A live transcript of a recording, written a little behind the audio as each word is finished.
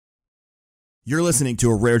You're listening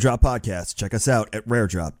to a Rare Drop podcast. Check us out at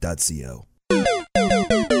raredrop.co.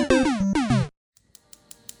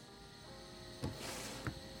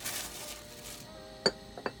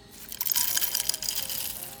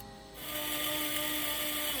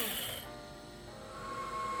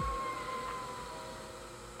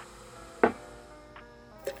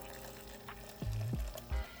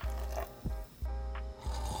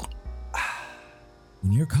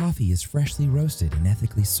 When your coffee is freshly roasted and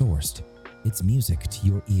ethically sourced, it's music to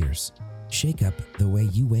your ears. Shake up the way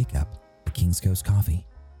you wake up at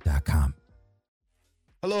kingscoastcoffee.com.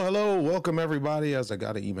 Hello. Welcome, everybody. As I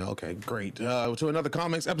got an email. Okay, great. To another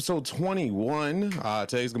Comics, episode 21.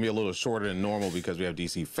 Today's going to be a little shorter than normal because we have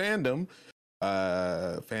DC Fandom.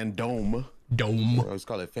 FANDOME. I always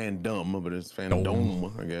call it FANDOME, but it's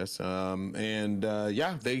FANDOME, I guess.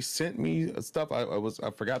 Yeah, they sent me stuff. I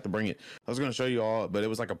forgot to bring it. I was going to show you all, but it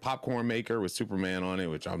was like a popcorn maker with Superman on it,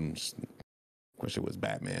 which I'm just... wish it was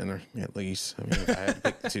Batman, or at least. I mean, if I had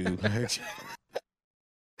to pick two.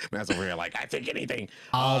 Man's over here like, I take anything.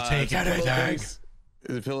 I'll take anything. It's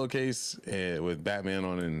a pillowcase with Batman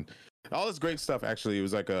on it and all this great stuff. Actually, it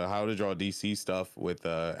was like a how to draw DC stuff with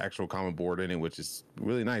actual comic board in it, which is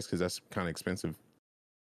really nice because that's kind of expensive.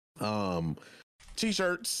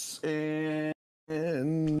 T-shirts and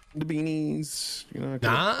the beanies. You know,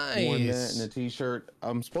 I worn that and the T-shirt.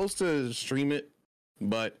 I'm supposed to stream it,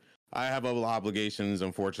 but I have other obligations,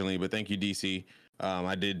 unfortunately, but thank you, DC.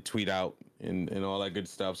 I did tweet out and all that good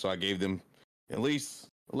stuff, so I gave them at least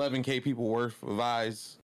 11K people worth of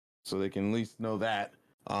eyes, so they can at least know that.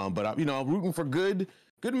 But I'm rooting for good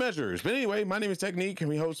measures. But anyway, my name is Technique, and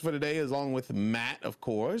we host for today, along with Matt, of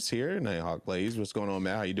course, here. Nighthawk Blaze. What's going on,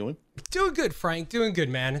 Matt? How you doing? Doing good, Frank. Doing good,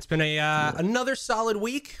 man. It's been another solid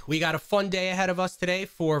week. We got a fun day ahead of us today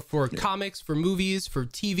for comics, for movies, for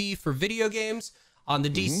TV, for video games on the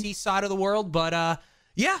DC side of the world, but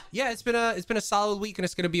yeah, it's been a solid week, and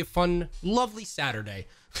it's gonna be a fun, lovely Saturday.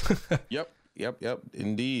 Yep,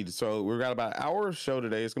 indeed. So we've got about an hour of show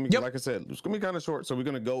today. It's gonna be like I said, it's gonna be kind of short, so we're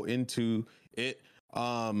gonna go into it.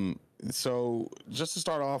 So just to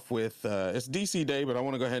start off with, it's DC Day, but I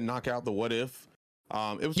want to go ahead and knock out the what if.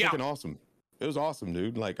 It was freaking awesome. It was awesome,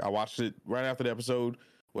 dude. Like, I watched it right after the episode.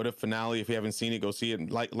 What if finale? If you haven't seen it, go see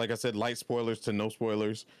it. Like I said, light spoilers to no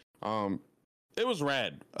spoilers. It was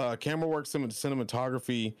rad. Camera work,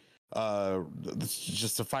 cinematography,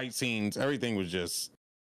 just the fight scenes, everything was just,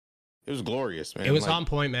 it was glorious, man. It was on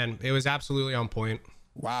point, man. It was absolutely on point.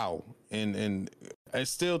 Wow. And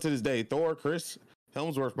still to this day, Chris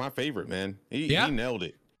Hemsworth, my favorite, man. He nailed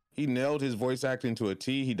it. He nailed his voice acting to a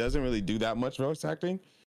T. He doesn't really do that much voice acting,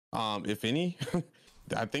 if any.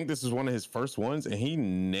 I think this is one of his first ones, and he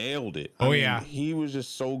nailed it. I mean, he was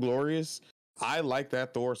just so glorious. I like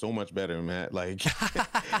that Thor so much better, man. Like,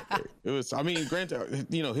 it was, I mean, granted,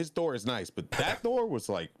 his Thor is nice, but that Thor was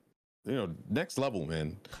like, next level,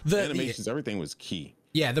 man. The animations, everything was key.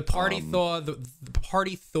 Yeah, the party Thor, the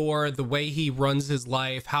party Thor, the way he runs his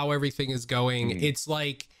life, how everything is going. It's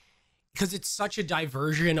like, because it's such a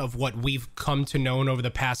diversion of what we've come to know over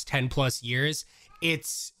the past 10 plus years.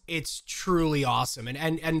 It's truly awesome.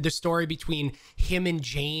 And the story between him and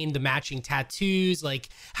Jane, the matching tattoos, like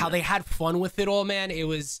how they had fun with it all, man. It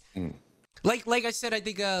was like I said, I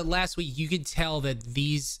think last week, you could tell that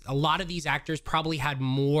a lot of these actors probably had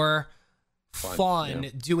more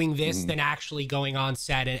fun doing this than actually going on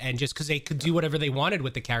set and just because they could do whatever they wanted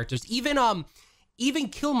with the characters. Even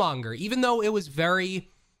Killmonger, even though it was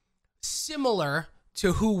very similar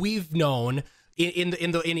to who we've known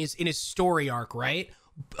in his story arc, right?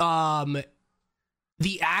 The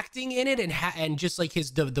acting in it and just like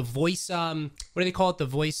the voice, what do they call it? The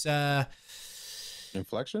voice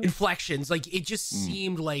inflections. Like, it just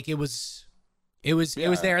seemed like it was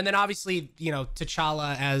there. And then obviously,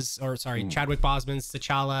 T'Challa Chadwick Boseman's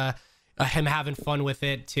T'Challa, him having fun with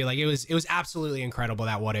it too. Like, it was absolutely incredible,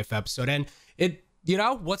 that what if episode. And it,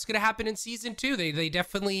 what's going to happen in season 2? They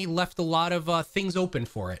definitely left a lot of things open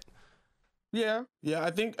for it. Yeah.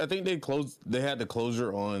 I think they had the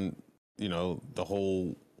closure on, the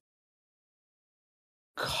whole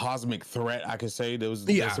cosmic threat, I could say. There's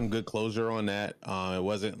some good closure on that. It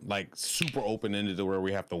wasn't like super open-ended to where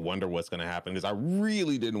we have to wonder what's going to happen, because I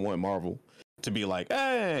really didn't want Marvel to be like,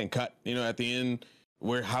 hey, and cut, at the end,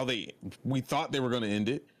 where we thought they were going to end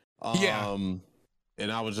it.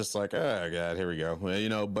 And I was just like, oh God, here we go.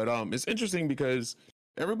 But it's interesting because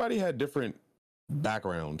everybody had different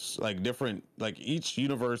backgrounds, like each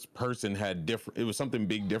universe person had different, it was something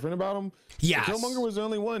big different about them. Yeah, Killmonger was the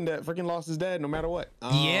only one that freaking lost his dad no matter what.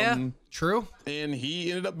 True. And he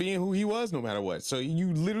ended up being who he was no matter what. So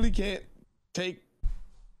you literally can't take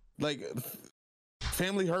like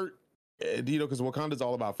family hurt, you know, because Wakanda's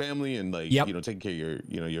all about family and like Yep. you know taking care of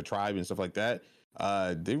your your tribe and stuff like that.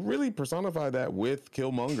 They really personify that with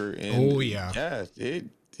Killmonger, and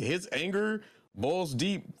his anger boils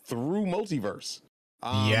deep through multiverse.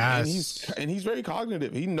 Yes, and he's very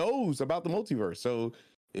cognitive. He knows about the multiverse, so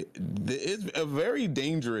it's a very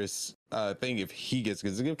dangerous thing if he gets,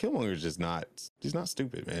 because Killmonger's just not, he's not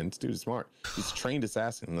stupid, man. This dude is smart. He's a trained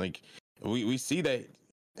assassin. Like we see that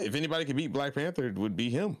if anybody could beat Black Panther, it would be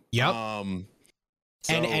him. Yep.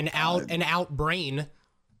 So, and outbrain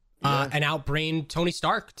Tony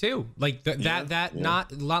Stark too. Like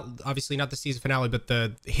not obviously not the season finale, but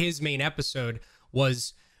his main episode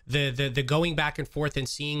was the going back and forth and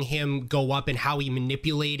seeing him go up and how he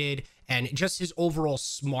manipulated and just his overall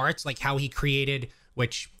smarts, like how he created,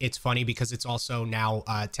 which it's funny because it's also now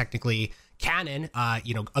technically canon, a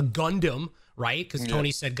Gundam, right? Because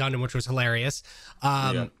Tony said Gundam, which was hilarious.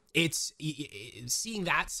 It's seeing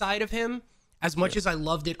that side of him. As much as I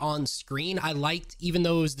loved it on screen, I liked, even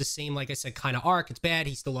though it was the same, like I said, kind of arc. It's bad.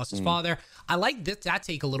 He still lost his father. I like that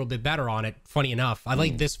take a little bit better on it. Funny enough, I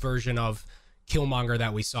like this version of Killmonger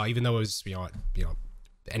that we saw, even though it was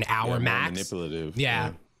an hour max. Manipulative.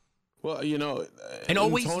 Yeah. Well, and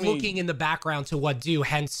always looking in the background to what do.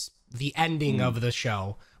 Hence the ending of the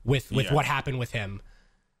show with what happened with him.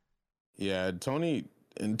 Yeah, Tony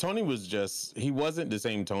was just, he wasn't the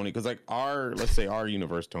same Tony, because like let's say our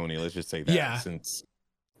universe Tony, let's just say that, since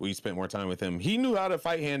we spent more time with him, he knew how to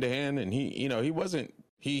fight hand to hand, and he wasn't,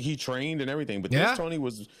 he trained and everything, but this Tony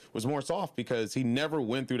was more soft because he never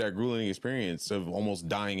went through that grueling experience of almost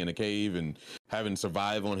dying in a cave and having to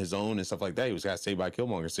survive on his own and stuff like that. He was got saved by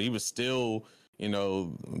Killmonger, so he was still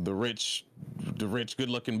the rich good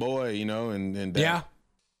looking boy, and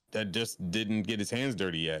that just didn't get his hands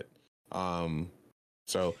dirty yet.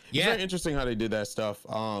 So it's very interesting how they did that stuff.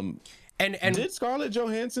 And did Scarlett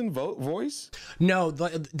Johansson voice? No,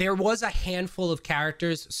 there was a handful of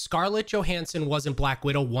characters. Scarlett Johansson wasn't Black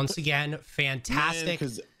Widow once again. Fantastic.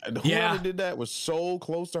 Because whoever did that was so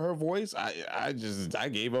close to her voice. I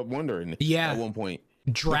gave up wondering. At one point.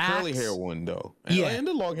 Drax, the curly hair one though. And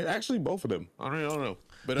the long hair. Actually, both of them. I don't know.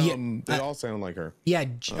 But they all sound like her. Yeah,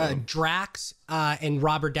 Drax and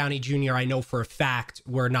Robert Downey Jr. I know for a fact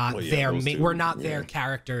were not their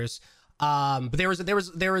characters. But there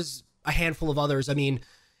was a handful of others. I mean,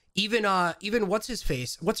 even what's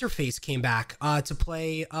her face came back to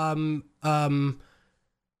play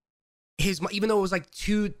even though it was like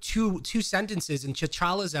two sentences in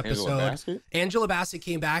T'Challa's episode. Angela Bassett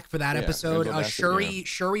came back for that episode.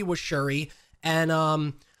 Shuri was Shuri, and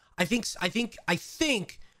I think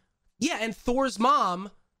and Thor's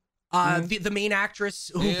mom, the main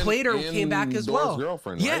actress who played her came back as Thor's well.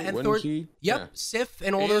 Girlfriend, yeah, right? and Wasn't Thor, she? Sif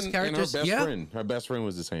and all those characters. And her best friend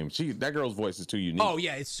was the same. That girl's voice is too unique. Oh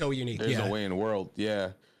yeah, it's so unique. There's no way in the world.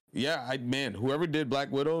 Yeah. Whoever did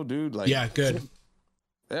Black Widow, dude, like good.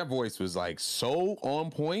 That voice was like so on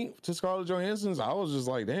point to Scarlett Johansson's. I was just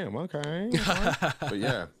like, damn, okay.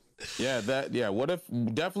 But what if,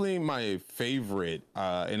 definitely my favorite,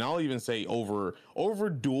 and I'll even say over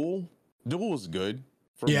Duel was good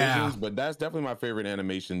for Visions, but that's definitely my favorite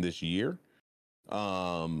animation this year.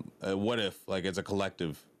 What if, like, as a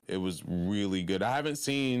collective, it was really good. I haven't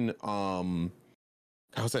seen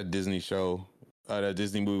how's that Disney show, that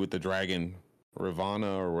Disney movie with the dragon,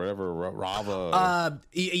 Ravana or whatever, Rava. I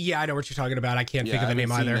know what you're talking about. I can't think of the name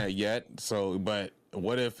either. I haven't seen that yet. So, but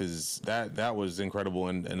What If is that was incredible,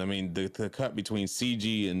 and I mean the cut between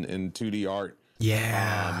CG and 2D art,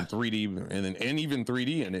 3D and even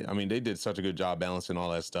 3D, and I mean they did such a good job balancing all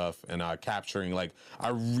that stuff and capturing. Like, I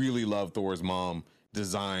really love Thor's mom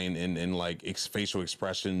design and like facial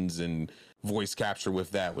expressions and voice capture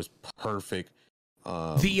with that was perfect.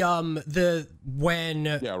 Raya,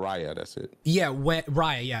 that's it.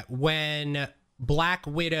 When Black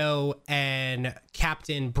Widow and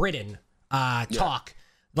Captain Britain talk,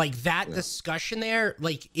 like that discussion there,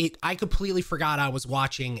 like I completely forgot I was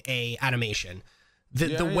watching a animation.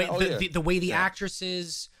 The way the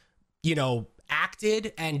actresses,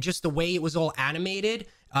 acted, and just the way it was all animated,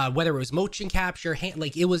 whether it was motion capture,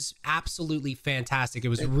 it was absolutely fantastic. It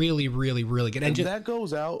was really, really, really good. And that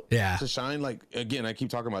goes out to shine. Like, again, I keep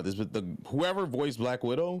talking about this, but whoever voiced Black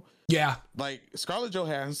Widow, like Scarlett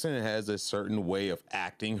Johansson has a certain way of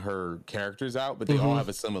acting her characters out, but they all have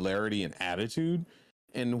a similarity in attitude.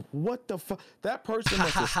 And what the fuck, that person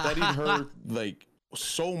must have studied her like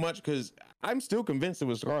so much, because I'm still convinced it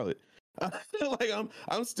was Scarlett. Like,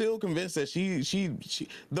 I'm still convinced that she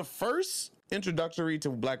the first introductory to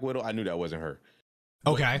Black Widow, I knew that wasn't her.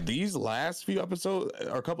 Okay. But these last few episodes,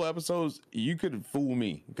 or a couple episodes, you could fool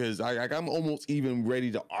me because I'm almost even ready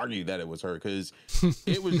to argue that it was her because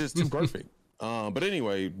it was just too perfect. But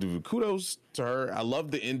anyway, dude, kudos to her. I love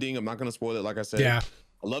the ending. I'm not going to spoil it. Like I said, Yeah.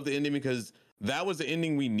 I love the ending because that was the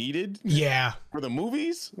ending we needed. Yeah. For the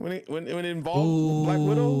movies when it involved Black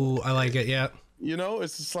Widow. I like it. Yeah. You know,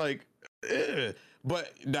 it's just like, ugh.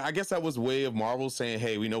 But I guess that was way of Marvel saying,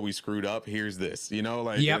 "Hey, we know we screwed up. Here's this." You know,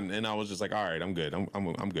 like, and I was just like, "All right, I'm good.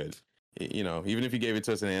 I'm good." You know, even if he gave it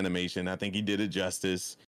to us in animation, I think he did it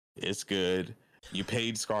justice. It's good. You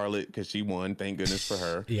paid Scarlett because she won. Thank goodness for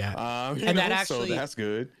her. Yeah, and that actually, so that's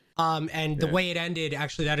good. And the way it ended,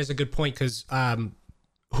 actually, that is a good point because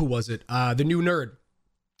who was it? The new nerd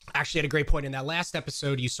actually had a great point in that last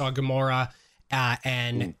episode. You saw Gamora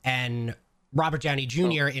and Robert Downey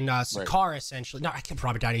Jr. in Sakaar, essentially. No, I can't.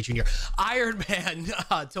 Robert Downey Jr. Iron Man,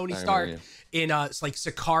 Tony Stark in it's like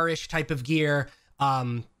Sakaar-ish type of gear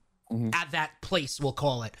at that place, we'll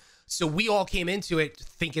call it. So we all came into it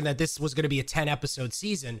thinking that this was going to be a 10-episode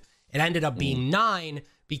season. It ended up being 9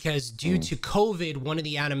 because due to COVID, one of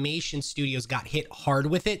the animation studios got hit hard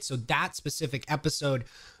with it. So that specific episode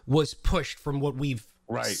was pushed from what we've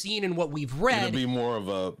seen and what we've read. It'll be more of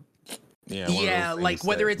a like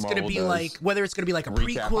whether it's going to be like a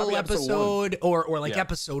prequel episode or like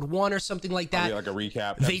episode 1 or something like that. Like a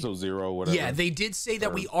recap, episode 0, whatever. Yeah, they did say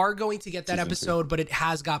that we are going to get that episode, but it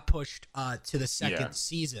has got pushed to the second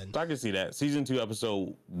season. So I can see that. Season 2,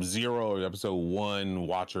 episode 0 or episode 1,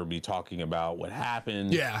 Watcher will be talking about what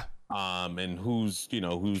happened. Yeah. And who's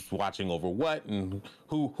watching over what and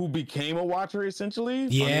who became a Watcher essentially.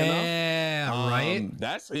 Yeah, right.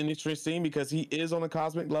 That's interesting because he is on a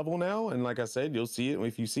cosmic level now, and like I said, you'll see it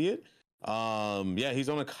if you see it. He's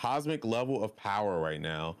on a cosmic level of power right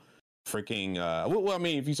now. Freaking well, I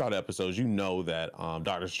mean, if you saw the episodes, you know that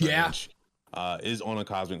Doctor Strange is on a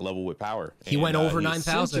cosmic level with power. He went over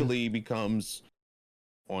 9,000. Essentially becomes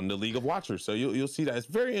on the League of Watchers. So you'll see that. It's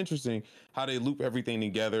very interesting how they loop everything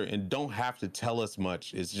together and don't have to tell us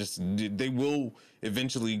much. It's just they will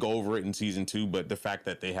eventually go over it in season 2, but the fact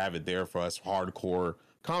that they have it there for us hardcore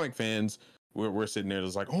comic fans, we're sitting there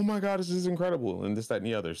just like, oh my god, this is incredible, and this, that, and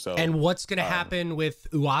the other. So and what's gonna happen with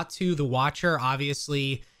Uatu the Watcher?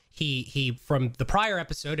 Obviously he from the prior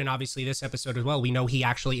episode and obviously this episode as well, we know he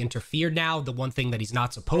actually interfered now, the one thing that he's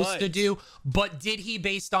not supposed to do. But did he,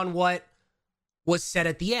 based on what was said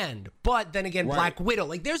at the end? But then again, Black Widow,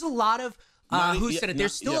 like there's a lot of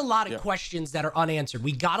there's still a lot of questions that are unanswered.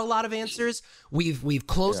 We got a lot of answers, we've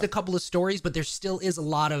closed a couple of stories, but there still is a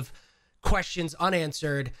lot of questions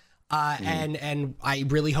unanswered. And I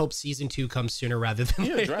really hope season 2 comes sooner rather than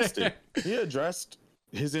he later. Addressed it. He addressed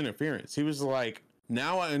his interference. He was like,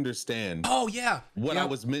 now I understand what I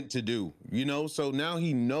was meant to do, you know? So now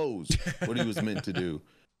he knows what he was meant to do.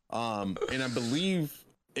 And I believe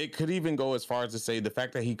it could even go as far as to say the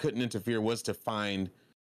fact that he couldn't interfere was to find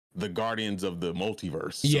the Guardians of the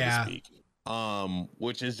Multiverse, so to speak.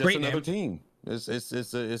 Which is just another team.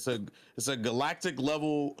 It's a galactic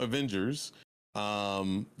level Avengers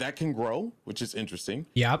that can grow, which is interesting.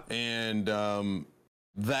 Yep. And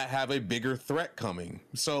that have a bigger threat coming.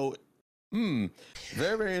 So very,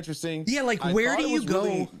 very interesting. Yeah, like where do you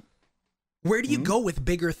go? Where do you go with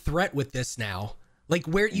bigger threat with this now? Like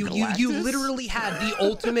where you literally had the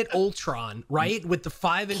ultimate Ultron, right? With the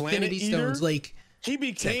 5 Infinity Stones. Like he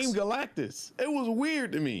became Galactus. It was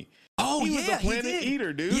weird to me. Oh, he was a Planet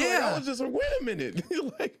Eater, dude. Yeah. Like, I was just like, wait a minute.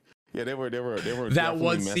 Like, yeah, they were. That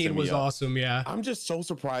one scene was awesome. Yeah. I'm just so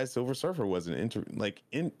surprised Silver Surfer wasn't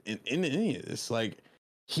in any of this. Like,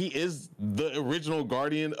 he is the original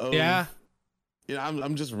Guardian of. Yeah. You know,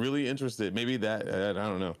 I'm just really interested. Maybe that I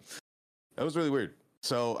don't know. That was really weird.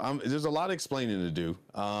 So there's a lot of explaining to do.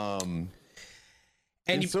 And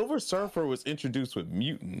Silver Surfer was introduced with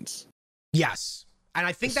mutants. Yes, and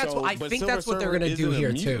I think that's what they're gonna do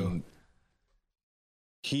here too.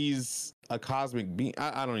 He's a cosmic being.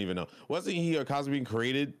 I don't even know. Wasn't he a cosmic being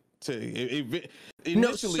created to?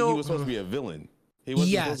 Initially, he was supposed to be a villain. He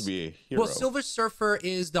wasn't supposed to be a hero. Well, Silver Surfer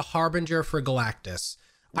is the harbinger for Galactus.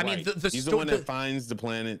 I mean, he's the one that finds the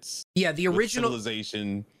planets. Yeah, the original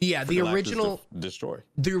civilization. Yeah, the original destroy.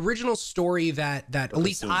 The original story that at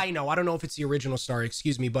least I know. I don't know if it's the original story.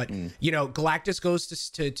 Excuse me, but you know, Galactus goes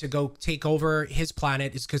to go take over his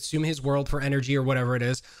planet, is consume his world for energy or whatever it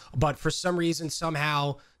is. But for some reason,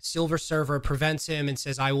 somehow, Silver Surfer prevents him and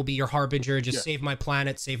says, "I will be your harbinger. Just save my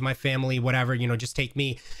planet, save my family, whatever. You know, just take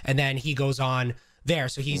me." And then he goes on there.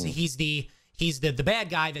 So he's he's the bad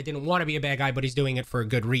guy that didn't want to be a bad guy, but he's doing it for a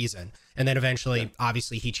good reason. And then eventually,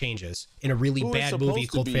 obviously, he changes in a really bad movie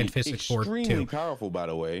called Fantastic Four 2. Extremely powerful, by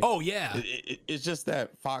the way. Oh, yeah. It's just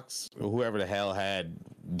that Fox, or whoever the hell had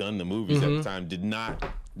done the movies at the time, did not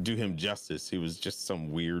do him justice. He was just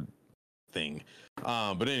some weird thing.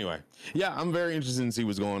 But anyway, yeah, I'm very interested in see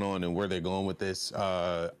what's going on and where they're going with this.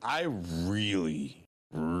 I really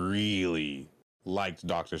liked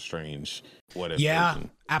Doctor Strange. What if? Yeah, version.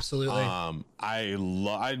 absolutely.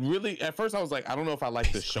 I really, at first I was like, I don't know if I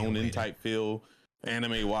like the shonen type feel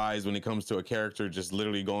anime wise when it comes to a character just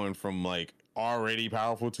literally going from like already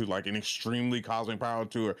powerful to like an extremely cosmic power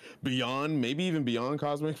to or beyond, maybe even beyond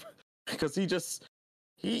cosmic, because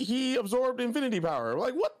he absorbed infinity power.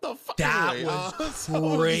 Like, what the fuck? That anyway, was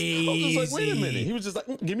crazy. I was just like, wait a minute. He was just like,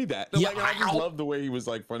 give me that. Yeah, like, I just loved the way he was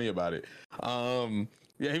like funny about it.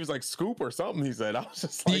 Yeah, he was like scoop or something. He said, I was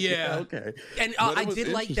just like, yeah, okay. And I did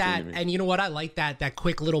like that. And you know what? I like that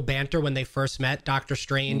quick little banter when they first met, Doctor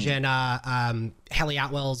Strange and Haley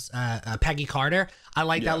Atwell's Peggy Carter. I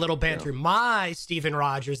like that little banter. My Stephen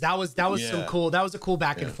Rogers. That was some cool. That was a cool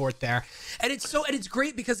back and forth there. And it's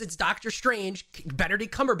great because it's Doctor Strange,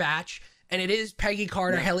 Benedict Cumberbatch, and it is Peggy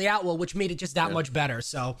Carter, Haley Atwell, which made it just that much better.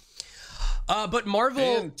 So, but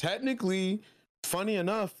Marvel, and technically, funny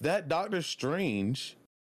enough, that Doctor Strange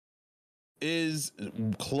is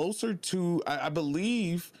closer to, I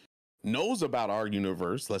believe, knows about our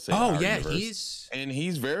universe. Let's say, universe, he's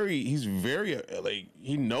very like,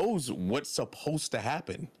 he knows what's supposed to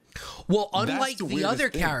happen. Well, unlike the other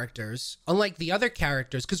characters,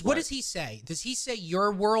 because what does he say? Does he say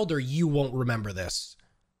your world or you won't remember this?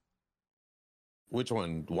 Which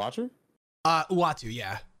one, Watcher? Uatu,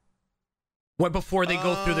 yeah. What, before they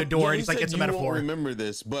go through the door, and he's like, it's a metaphor. Won't remember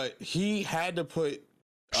this, but he had to put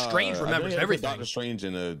Strange remembers everything. Doctor Strange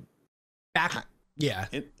in a back,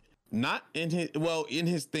 not in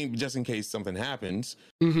his thing, just in case something happens.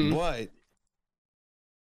 But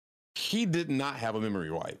he did not have a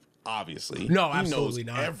memory wipe. Obviously, no, absolutely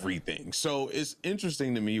not. Everything. So it's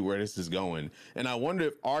interesting to me where this is going, and I wonder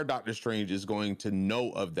if our Doctor Strange is going to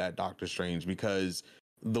know of that Doctor Strange, because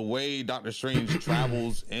the way Doctor Strange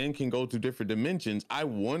travels and can go to different dimensions, I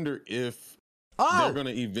wonder if they're going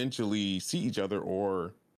to eventually see each other,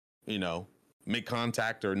 or make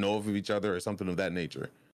contact or know of each other or something of that nature.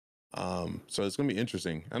 So it's going to be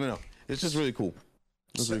interesting. I don't know. It's just really cool.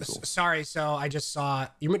 Really cool. Sorry. So I just saw,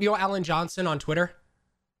 you know Alan Johnson on Twitter?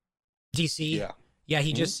 DC? Yeah.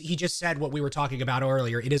 He just said what we were talking about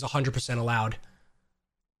earlier. It is 100% allowed.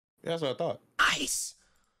 Yeah, that's what I thought. Nice.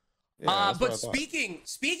 Yeah, but speaking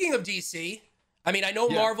of DC, I mean, I know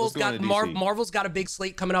Marvel's got a big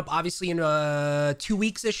slate coming up. Obviously, in 2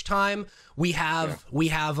 weeks-ish time, we have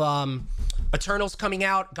Eternals coming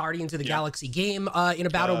out, Guardians of the Galaxy game in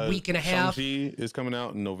about a week and a half. Shang-Chi is coming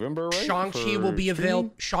out in November, right? Shang-Chi will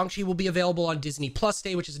be available on Disney Plus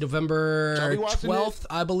Day, which is November 12th,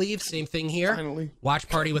 I believe. Same thing here. Finally. Watch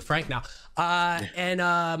party with Frank now.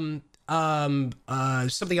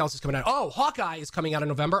 Something else is coming out. Oh, Hawkeye is coming out in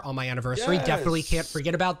November on my anniversary. Yes. Definitely can't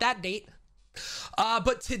forget about that date.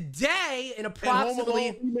 But today, in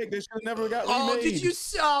approximately, remake, they should never got remade. Oh, did you?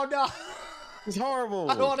 Oh no, it's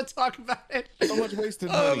horrible. I don't want to talk about it. So much wasted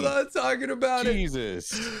money. I'm not talking about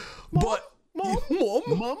Jesus. But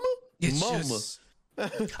Mama, it's just.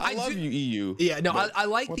 I love you, EU. Yeah, no, I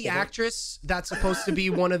like the actress that's supposed to be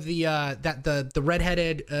one of the the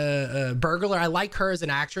redheaded burglar. I like her as an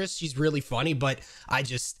actress. She's really funny, but I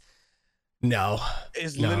just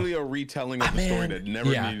it's literally a retelling of the story that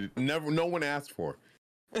no one asked for.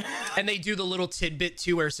 And they do the little tidbit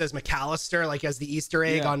too where it says McAllister like as the Easter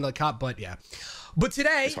egg on the cup, but But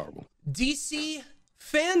today, DC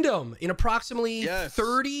FANDOME in approximately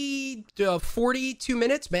 30 to 42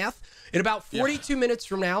 minutes, math. In about 42 minutes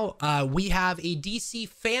from now, we have a DC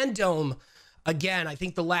FANDOME again. I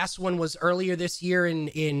think the last one was earlier this year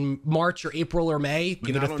in March or April or May.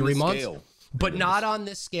 Give it a 3 months. But not on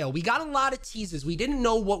this scale. We got a lot of teases. We didn't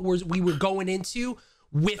know what we were going into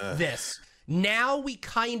with this. Now we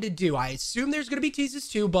kind of do. I assume there's going to be teases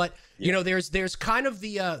too, but there's kind of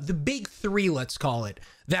the big three, let's call it,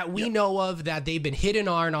 that we know of that they've been hitting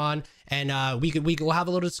on, and we'll have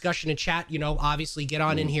a little discussion and chat. Obviously get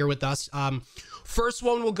on in here with us. First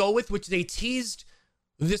one we'll go with, which they teased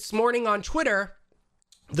this morning on Twitter.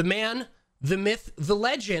 The man, the myth, the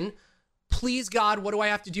legend. Please God, what do I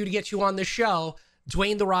have to do to get you on the show?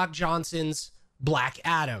 Dwayne "The Rock" Johnson's Black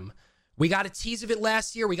Adam. We got a tease of it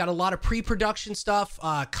last year. We got a lot of pre-production stuff,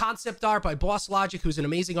 concept art by Boss Logic, who's an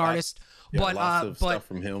amazing artist. Yeah, lots of stuff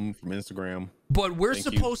from him, from Instagram. But we're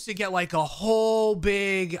supposed to get like a whole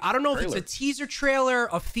big, I don't know if it's a teaser trailer,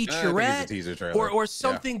 a featurette, teaser trailer. or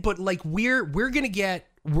something, but like we're gonna get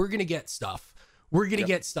stuff. We're gonna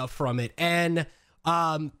get stuff from it. And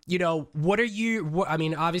you know, I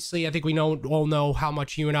mean, obviously I think we all know how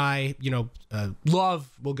much you and I, you know, love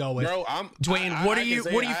will go with. Bro, Dwayne, what are you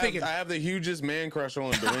thinking? I have the hugest man crush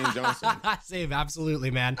on Dwayne Johnson. Same,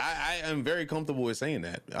 absolutely, man. I am very comfortable with saying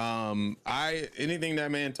that. Anything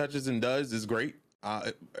that man touches and does is great.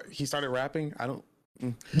 He started rapping.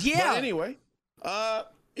 Yeah. But anyway,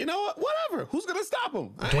 you know what? Whatever. Who's gonna stop him?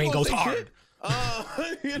 Dwayne goes hard. Shit.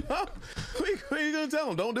 You know, what are you gonna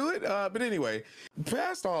tell him? Don't do it. But anyway,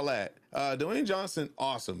 past all that, Dwayne Johnson,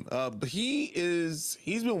 awesome. He's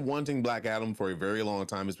been wanting Black Adam for a very long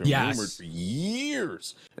time. It's been rumored for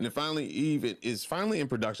years, and it finally is in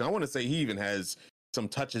production. I want to say he even has some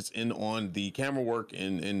touches on the camera work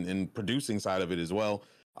and producing side of it as well.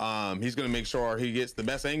 He's gonna make sure he gets the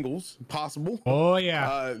best angles possible. Oh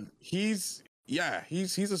yeah. He's a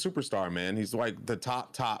superstar, man. He's like the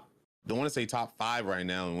top. Don't want to say top 5 right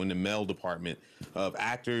now in the male department of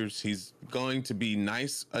actors. He's going to be a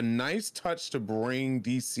nice touch to bring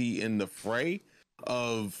DC in the fray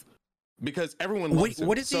because everyone loves him.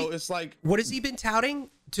 It's like, what has he been touting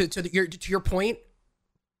to your point?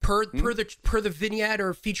 Per the vignette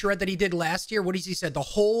or featurette that he did last year, what has he said?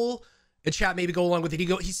 The chat maybe go along with it.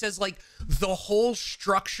 He says like the whole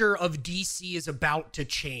structure of DC is about to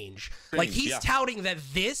change. Like he's touting that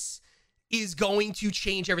this is going to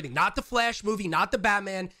change everything. Not the Flash movie, not the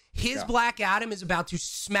Batman. His Black Adam is about to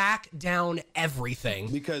smack down everything.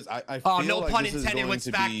 Because I feel no like pun intended with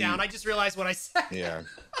smack down. I just realized what I said. Yeah.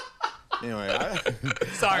 Anyway,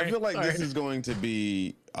 I feel like this is going to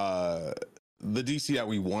be the DC that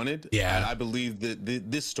we wanted. Yeah. And I believe that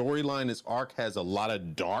this storyline, this arc has a lot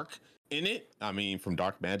of dark in it. I mean, from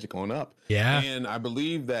Dark Magic on up. Yeah. And I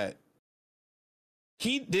believe that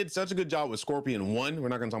he did such a good job with Scorpion 1. We're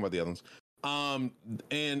not going to talk about the other ones.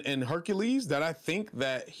 And Hercules, that I think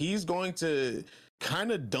that he's going to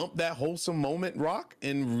kind of dump that wholesome moment rock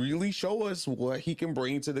and really show us what he can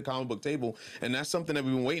bring to the comic book table. And that's something that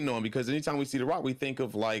we've been waiting on, because anytime we see the Rock, we think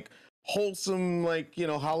of like wholesome, like, you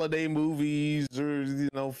know, holiday movies, or, you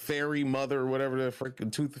know, fairy mother or whatever, the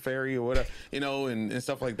freaking tooth fairy or whatever, you know, and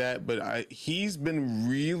stuff like that. But he's been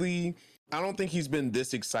really, I don't think he's been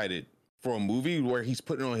this excited for a movie where he's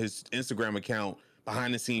putting on his Instagram account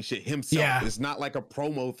behind the scenes shit himself. Yeah. It's not like a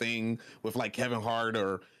promo thing with like Kevin Hart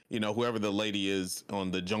or, you know, whoever the lady is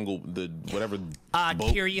on the jungle, the whatever.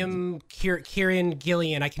 Kieran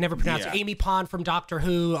Gillian. I can never pronounce it. Amy Pond from Doctor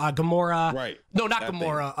Who. Gamora. Right. No, not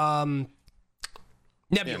Gamora.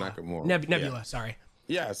 Nebula. Yeah, not Gamora. Nebula. Sorry.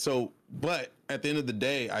 Yeah. So, but at the end of the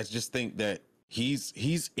day, I just think that he's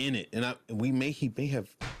in it, and he may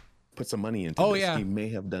have put some money into this. Yeah. He may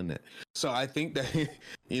have done that. So I think that,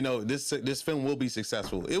 you know, this film will be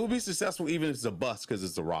successful. It will be successful even if it's a bust, because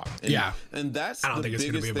it's The Rock. And that's the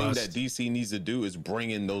biggest thing that DC needs to do, is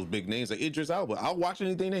bring in those big names like Idris Elba. I'll watch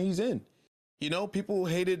anything that he's in. You know, people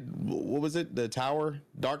hated, what was it? The Tower?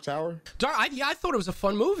 Dark Tower? I thought it was a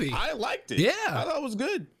fun movie. I liked it. Yeah. I thought it was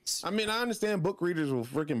good. I mean, I understand book readers will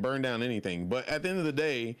freaking burn down anything, but at the end of the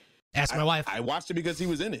day, ask my wife. I watched it because he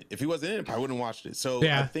was in it. If he wasn't in it, I wouldn't have watched it. So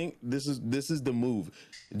I think this is the move.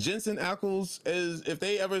 Jensen Ackles is, if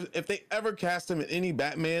they ever cast him in any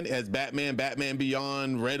Batman as Batman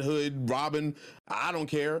Beyond, Red Hood, Robin, I don't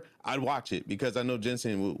care. I'd watch it because I know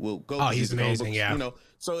Jensen will go. Oh, he's amazing. Yeah. You know,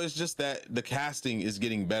 so it's just that the casting is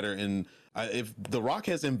getting better, and if The Rock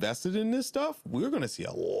has invested in this stuff, we're going to see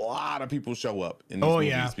a lot of people show up in these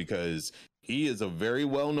movies because he is a very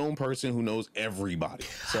well-known person who knows everybody.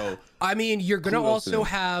 So I mean, you're gonna also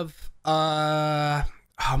have oh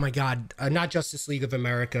my god, not Justice League of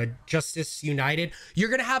America, Justice United. You're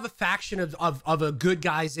gonna have a faction of a good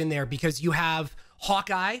guys in there, because you have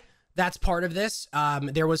Hawkeye. That's part of this.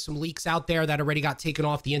 There was some leaks out there that already got taken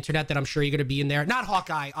off the internet that I'm sure you're gonna be in there. Not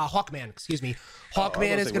Hawkeye, Hawkman. Excuse me.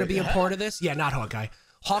 Hawkman is gonna be a part of this. Yeah, not Hawkeye.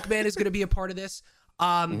 Hawkman is gonna be a part of this.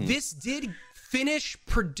 This did finish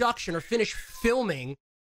production or finish filming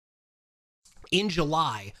in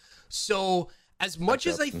July. So as much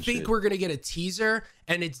as I think we're going to get a teaser,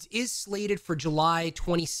 and it is slated for July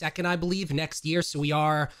 22nd, I believe, next year. So we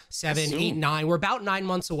are 7, 8, 9. We're about 9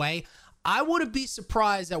 months away. I wouldn't be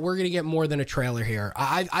surprised that we're going to get more than a trailer here.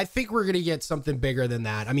 I think we're going to get something bigger than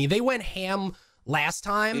that. I mean, they went ham last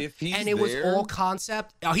time, and it was all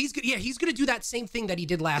concept. Oh, he's gonna do that same thing that he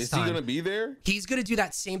did last time. Is he gonna be there? He's gonna do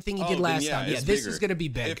that same thing he did last time. Yeah, this is gonna be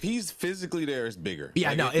big. If he's physically there, it's bigger. Yeah,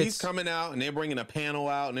 like, no, if he's coming out and they're bringing a panel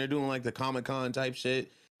out and they're doing like the Comic-Con type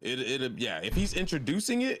shit. If he's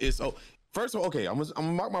introducing it, it's first of all, okay, I'm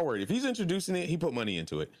gonna mark my word. If he's introducing it, he put money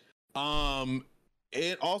into it. And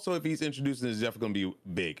also if he's introducing it, it's definitely gonna be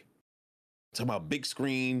big. Talking about big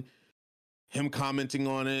screen, him commenting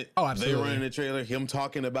on it. Oh, absolutely. They running the trailer, him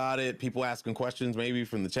talking about it, people asking questions maybe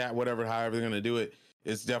from the chat, whatever, however they're gonna do it.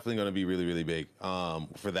 It's definitely going to be really, really big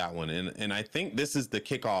for that one. And I think this is the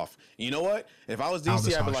kickoff. You know what? If I was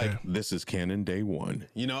DC, I'd be like, this is canon day one.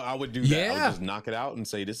 You know, I would do that. Yeah. I would just knock it out and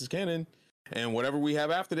say, this is canon. And whatever we have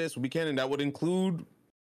after this will be canon. That would include,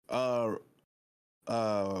 what's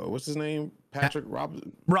his name? Patrick Robert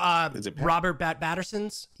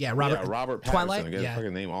Patterson's? Yeah, Robert Patterson. Twilight? I guess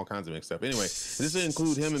fucking name all kinds of mixed up. Anyway, this would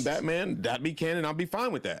include him and Batman. That'd be canon. I'll be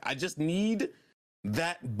fine with that. I just need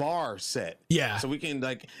that bar set, so we can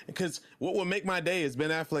because what would make my day is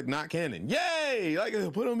Ben Affleck not canon. Yay, like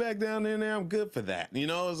put him back down in there. I'm good for that. You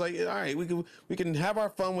know, it's like, all right, we can have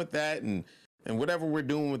our fun with that and whatever we're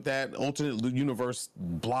doing with that alternate universe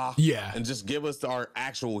blah, and just give us our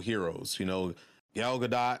actual heroes. You know, Gal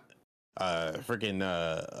Gadot,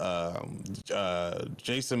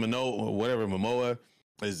 Jason Momoa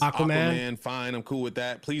is Aquaman. Fine, I'm cool with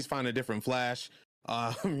that. Please find a different Flash.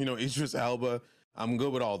 You know, Idris Elba. I'm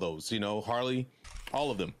good with all those, you know, Harley,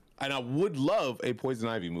 all of them. And I would love a Poison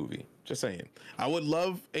Ivy movie. Just saying. I would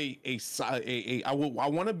love I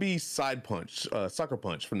want to be side punch, sucker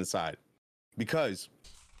punch from the side, because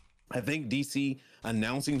I think DC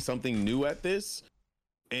announcing something new at this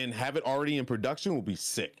and have it already in production will be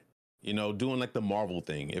sick. You know, doing like the Marvel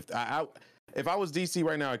thing. If I was DC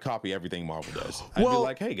right now, I'd copy everything Marvel does. I'd be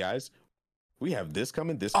like, hey guys, we have this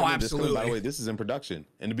coming, this coming, this coming. By the way, this is in production.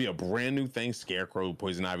 And to be a brand new thing, Scarecrow,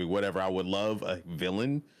 Poison Ivy, whatever. I would love a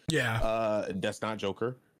villain. Yeah. That's not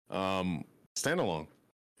Joker. Standalone.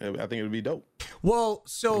 I think it would be dope. Well,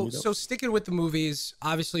 so sticking with the movies,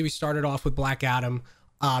 obviously we started off with Black Adam.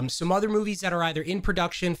 Some other movies that are either in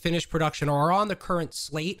production, finished production, or are on the current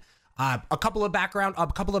slate. A couple of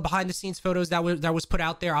behind the scenes photos that was put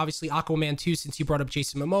out there. Obviously Aquaman 2, since you brought up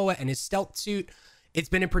Jason Momoa and his stealth suit. It's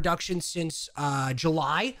been in production since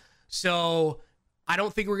July, so I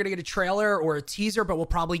don't think we're going to get a trailer or a teaser, but we'll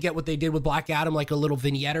probably get what they did with Black Adam, like a little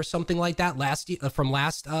vignette or something like that from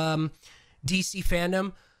last DC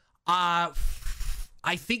fandom. I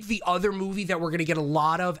think the other movie that we're going to get a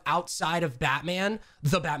lot of outside of Batman,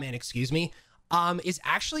 is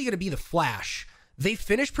actually going to be The Flash. They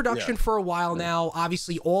finished production for a while now.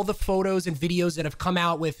 Obviously, all the photos and videos that have come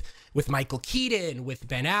out with Michael Keaton, with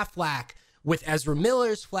Ben Affleck, with Ezra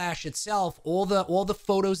Miller's Flash itself, all the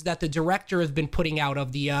photos that the director has been putting out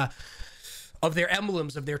of the of their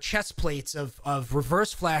emblems, of their chest plates, of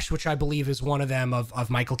Reverse Flash, which I believe is one of them, of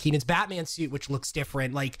Michael Keaton's Batman suit, which looks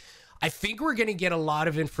different. Like, I think we're gonna get a lot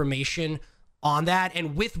of information on that.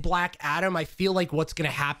 And with Black Adam, I feel like what's gonna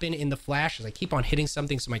happen in the Flash, as I keep on hitting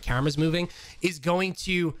something so my camera's moving, is going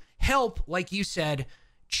to help, like you said,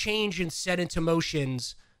 change and set into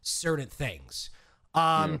motions certain things.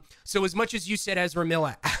 So as much as you said Ezra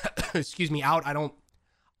Miller,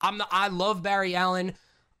 I love Barry Allen.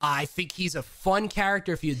 I think he's a fun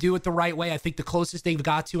character if you do it the right way. I think the closest they've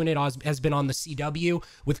got to in it has been on the CW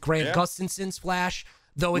with Grant Gustison's Flash,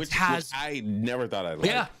 though which I never thought I'd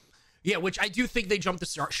like. Yeah, which I do think they jumped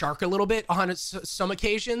the shark a little bit on some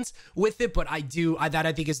occasions with it, but I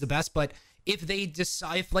think is the best. But if they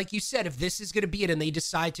decide, like you said, if this is going to be it and they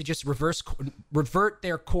decide to just revert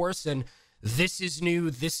their course and this is new,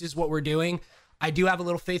 this is what we're doing, I do have a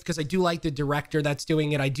little faith because I do like the director that's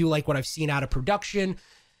doing it. I do like what I've seen out of production.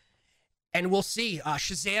 And we'll see.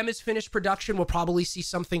 Shazam is finished production. We'll probably see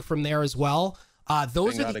something from there as well.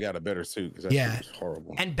 They got a better suit because that suit was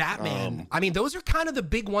horrible. And Batman. I mean, those are kind of the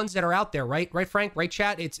big ones that are out there, right? Right, Frank? Right,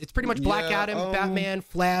 chat? It's pretty much Black Adam, Batman,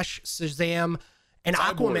 Flash, Shazam, and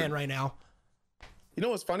Cyborg. Aquaman right now. You know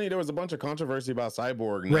what's funny? There was a bunch of controversy about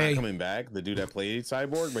Cyborg not coming back, the dude that played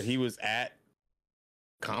Cyborg, but he was at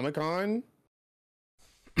Comic-Con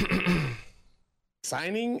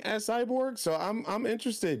signing as Cyborg. So I'm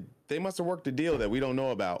interested. They must have worked a deal that we don't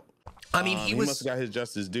know about. I mean, he must have got his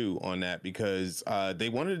justice due on that because they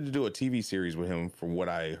wanted to do a TV series with him, from what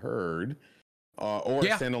I heard, or a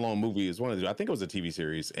standalone movie is one of the. I think it was a TV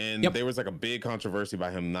series, and there was like a big controversy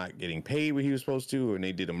about him not getting paid what he was supposed to, and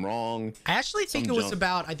they did him wrong. I actually think it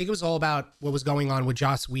was all about what was going on with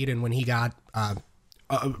Joss Whedon when he got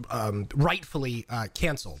rightfully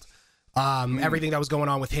canceled. Everything that was going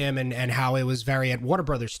on with him and how it was very at Warner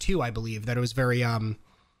Brothers too, I believe that it was very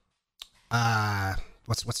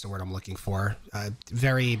what's the word I'm looking for?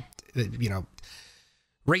 Very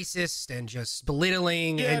racist and just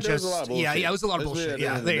belittling and just it was a lot of bullshit.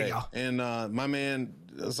 Yeah, there you go. And my man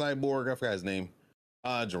Cyborg, I forgot his name.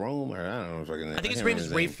 Jerome, or I don't know his fucking name. I think his name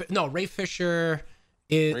is Ray Fisher.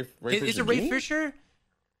 Is it Ray Fisher?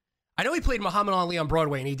 I know he played Muhammad Ali on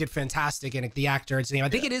Broadway and he did fantastic in it. The actor, its name. I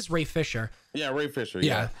think it is Ray Fisher. Yeah, Ray Fisher.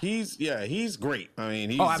 Yeah. He's great. I mean,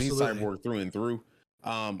 he's Cyborg through and through.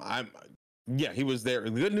 He was there. The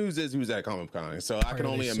good news is he was at Comic Con, so I can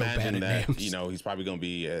only imagine that he's probably going to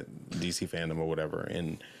be at DC Fandom or whatever,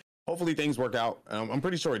 and hopefully things work out. I'm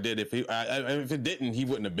pretty sure it did. If it didn't, he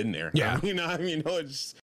wouldn't have been there. Yeah, it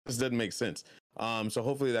just doesn't make sense. So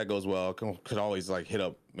hopefully that goes well. Could always like hit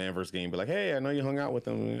up Man vs. Game, be like, hey, I know you hung out with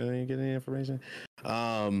him. You get any information?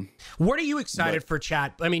 What are you excited for,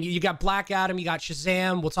 chat? I mean, you got Black Adam, you got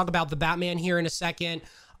Shazam. We'll talk about the Batman here in a second.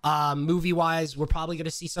 Movie wise, we're probably going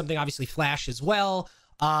to see something, obviously Flash as well.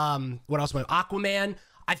 What else? Aquaman.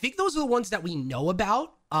 I think those are the ones that we know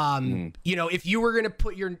about. If you were going to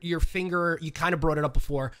put your finger, you kind of brought it up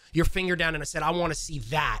before, your finger down and I said, I want to see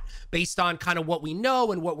that based on kind of what we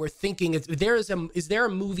know and what we're thinking. Is there a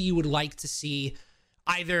movie you would like to see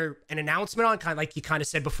either an announcement on, kind of like you kind of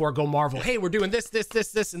said before, go Marvel, hey, we're doing this,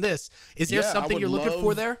 and this. Is there something you're looking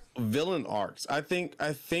for there? Villain arcs. I think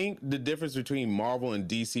the difference between Marvel and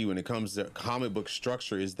DC when it comes to comic book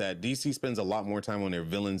structure is that DC spends a lot more time on their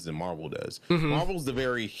villains than Marvel does. Marvel's the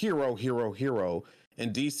very hero,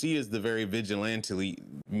 and DC is the very vigilante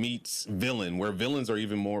meets villain, where villains are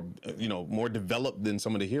even more, more developed than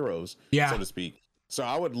some of the heroes, so to speak. So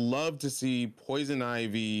I would love to see Poison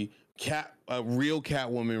Ivy, a real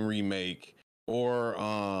Catwoman remake, or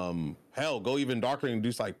hell, go even darker and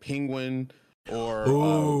do like Penguin, or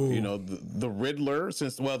the Riddler.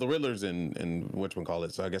 Since the Riddler's in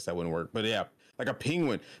whatchamacallit, so I guess that wouldn't work. But yeah, like a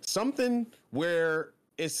Penguin, something where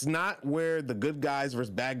it's not where the good guys versus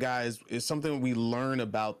bad guys. Is something we learn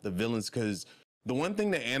about the villains, because the one thing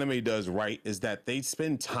that anime does right is that they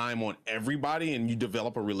spend time on everybody, and you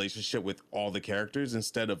develop a relationship with all the characters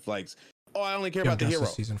instead of like, oh, I only care about the hero.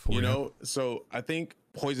 Season 4, So I think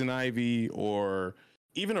Poison Ivy or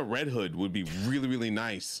even a Red Hood would be really, really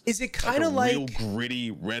nice. Is it kind of like real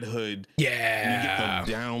gritty Red Hood? Yeah, and you get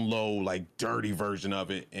the down low, like dirty version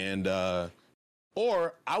of it, and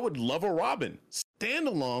or I would love a Robin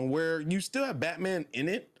standalone where you still have Batman in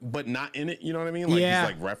it, but not in it. You know what I mean? Like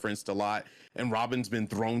he's like referenced a lot, and Robin's been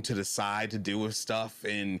thrown to the side to deal with stuff,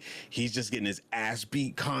 and he's just getting his ass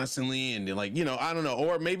beat constantly, and like I don't know,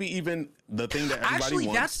 or maybe even the thing that everybody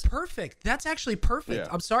wants. That's perfect. That's actually perfect.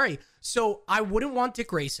 I'm sorry. So I wouldn't want Dick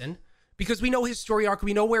Grayson, because we know his story arc,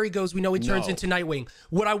 we know where he goes, we know he turns into Nightwing.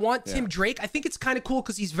 Would I want Tim Drake? I think it's kind of cool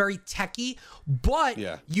because he's very techie, but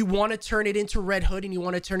you want to turn it into Red Hood and you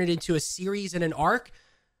want to turn it into a series and an arc.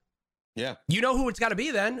 Yeah. You know who it's got to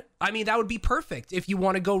be then. I mean, that would be perfect. If you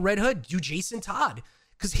want to go Red Hood, do Jason Todd.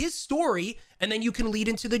 Because his story, and then you can lead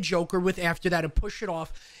into the Joker with after that and push it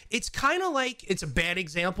off. It's kind of like, it's a bad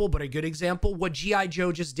example, but a good example, what G.I.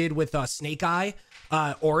 Joe just did with Snake Eye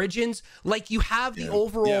Origins. Like, you have the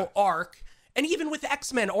overall arc, and even with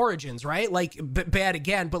X-Men Origins, right? Like, bad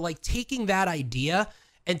again, but like taking that idea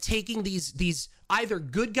and taking these either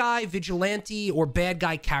good guy, vigilante, or bad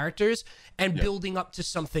guy characters and building up to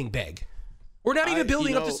something big. Or not even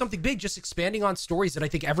building up to something big, just expanding on stories that I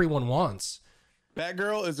think everyone wants.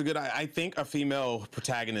 Batgirl is a good. I think a female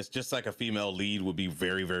protagonist, just like a female lead, would be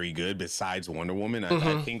very, very good. Besides Wonder Woman,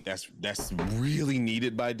 I think that's really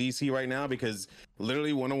needed by DC right now, because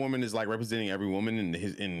literally Wonder Woman is like representing every woman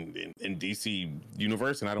in DC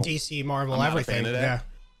universe, and I don't DC, Marvel, everything. Yeah.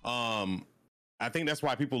 I think that's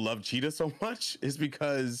why people love Cheetah so much, is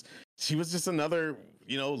because she was just another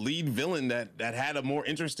lead villain that had a more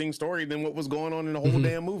interesting story than what was going on in the whole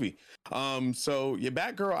damn movie. So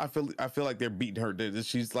Batgirl, I feel like they're beating her.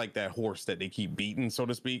 She's like that horse that they keep beating, so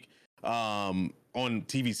to speak, on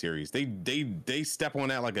TV series. They step on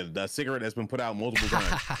that like a cigarette that's been put out multiple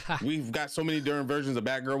times. We've got so many different versions of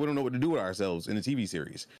Batgirl, we don't know what to do with ourselves in the TV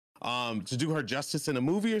series. To do her justice in a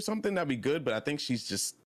movie or something, that'd be good, but I think she's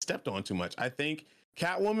just stepped on too much. I think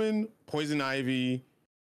Catwoman, Poison Ivy,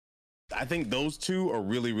 I think those two are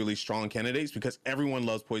really, really strong candidates, because everyone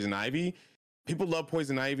loves Poison Ivy. People love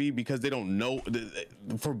Poison Ivy because they don't know,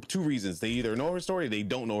 for two reasons. They either know her story, they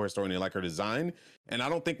don't know her story, and they like her design. And I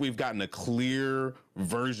don't think we've gotten a clear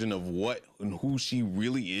version of what and who she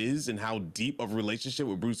really is, and how deep of a relationship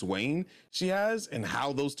with Bruce Wayne she has, and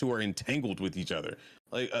how those two are entangled with each other.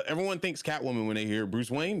 Like everyone thinks Catwoman when they hear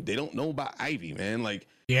Bruce Wayne. They don't know about Ivy, man. Like,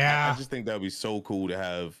 Yeah. I just think that would be so cool to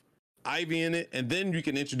have Ivy in it, and then you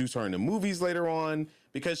can introduce her in the movies later on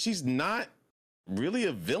because she's not really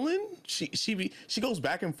a villain. She goes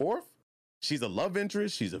back and forth. She's a love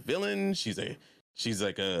interest. She's a villain. She's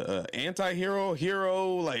like a anti-hero,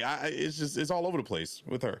 hero. Like it's all over the place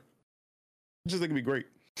with her. I just think it'd be great.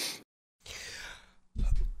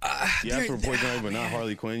 Yes, for Poison Ivy, but not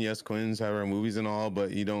Harley Quinn. Yes, Quinn's have her movies and all, but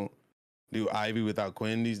you don't do Ivy without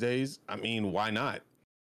Quinn these days. I mean, why not?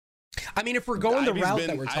 I mean, if we're going the route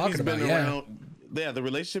that we're talking about, yeah, the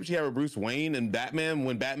relationship she had with Bruce Wayne and Batman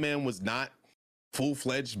when Batman was not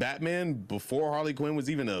full-fledged Batman before Harley Quinn was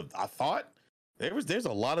even a thought. There's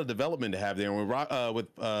a lot of development to have there. And with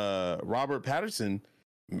Robert Pattinson,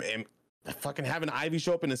 man, fucking having Ivy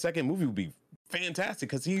show up in the second movie would be fantastic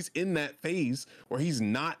because he's in that phase where he's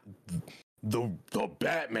not the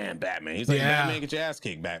Batman. He's like Batman, get your ass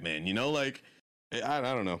kicked, Batman. You know, like I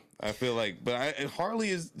don't know. I feel like, but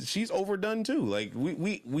Harley she's overdone too. Like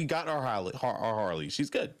we got our Harley. She's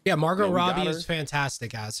good. Yeah, Margot Robbie is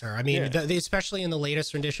fantastic as her. I mean, especially in the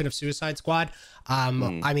latest rendition of Suicide Squad.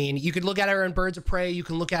 I mean, you could look at her in Birds of Prey. You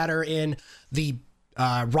can look at her in the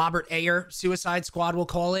Robert Ayer Suicide Squad, we'll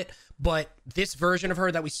call it. But this version of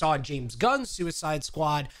her that we saw in James Gunn's Suicide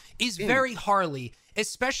Squad is very Harley,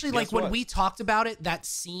 especially like when we talked about it, that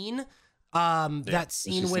scene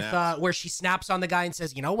with where she snaps on the guy and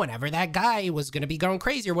says, you know, whenever that guy was going to be going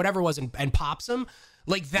crazy or whatever it was and pops him,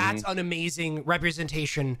 like that's an amazing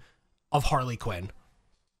representation of Harley Quinn.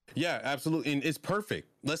 Yeah, absolutely. And it's perfect.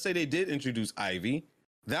 Let's say they did introduce Ivy.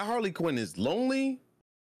 That Harley Quinn is lonely,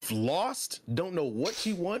 lost, don't know what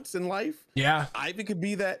she wants in life. Yeah. Ivy could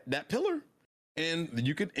be that pillar. And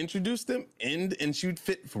you could introduce them and she would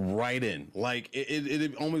fit right in. Like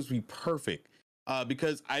it'd almost be perfect.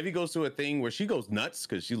 Because Ivy goes through a thing where she goes nuts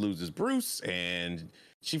because she loses Bruce and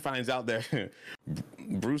she finds out that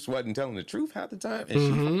Bruce wasn't telling the truth half the time and she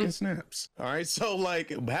fucking snaps. All right. So like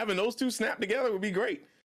having those two snap together would be great.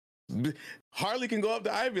 Harley can go up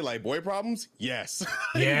to Ivy like, boy problems? Yes.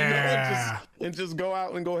 Yeah. and just go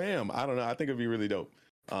out and go ham. I don't know. I think it'd be really dope.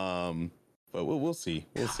 But we'll see.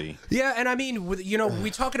 We'll see. Yeah, and I mean, we're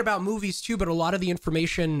talking about movies too, but a lot of the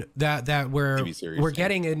information that we're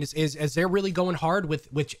getting is they're really going hard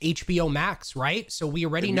with HBO Max, right? So we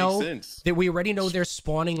already know they're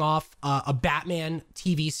spawning off a Batman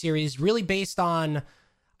TV series, really based on,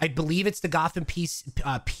 I believe it's the Gotham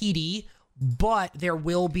PD, but there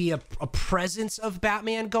will be a presence of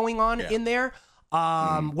Batman going on in there.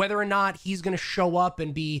 Whether or not he's going to show up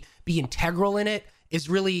and be integral in it is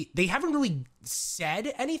really, they haven't really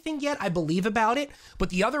said anything yet, I believe, about it. But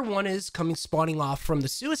the other one is spawning off from the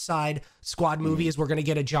Suicide Squad movie is we're going to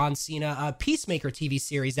get a John Cena Peacemaker TV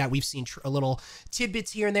series that we've seen a little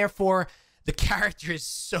tidbits here and there for. The character is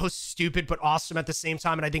so stupid but awesome at the same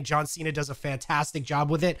time, and I think John Cena does a fantastic job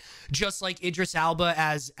with it. Just like Idris Elba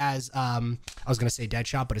as I was going to say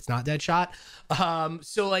Deadshot, but it's not Deadshot.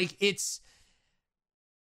 So like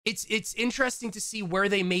it's interesting to see where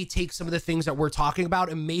they may take some of the things that we're talking about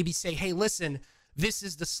and maybe say, hey, listen, this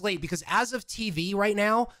is the slate. Because as of TV right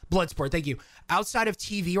now, Bloodsport, thank you. Outside of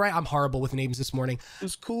TV, right? I'm horrible with names this morning.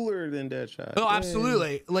 It's cooler than Deadshot. Oh,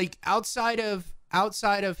 absolutely. Like outside of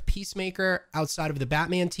Peacemaker, outside of the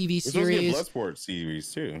Batman TV series, Bloodsport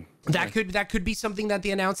series too. That could be something that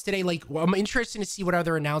they announced today. Like, I'm interested to see what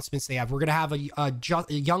other announcements they have. We're gonna have a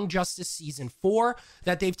Young Justice season 4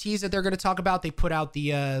 that they've teased that they're gonna talk about. They put out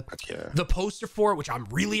the poster for it, which I'm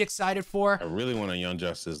really excited for. I really want a Young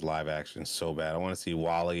Justice live action so bad. I want to see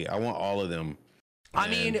Wally. I want all of them. I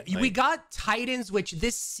mean, we got Titans, which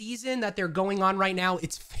this season that they're going on right now,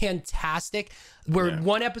 it's fantastic. We're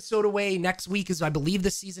one episode away. Next week is, I believe,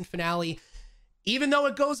 the season finale. Even though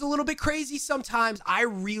it goes a little bit crazy sometimes, I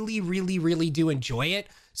really, really, really do enjoy it.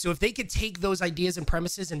 So if they could take those ideas and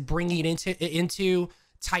premises and bring it into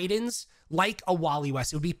Titans, like a Wally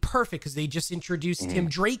West, it would be perfect because they just introduced Tim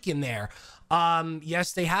Drake in there.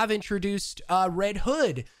 Yes, they have introduced Red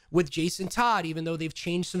Hood with Jason Todd, even though they've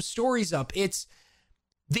changed some stories up.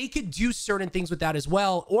 They could do certain things with that as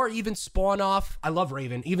well, or even spawn off, I love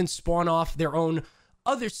Raven, even spawn off their own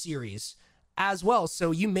other series as well.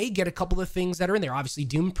 So you may get a couple of things that are in there. Obviously,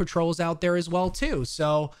 Doom Patrol's out there as well, too.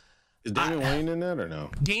 So is Damian Wayne in that or no?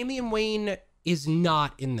 Damian Wayne is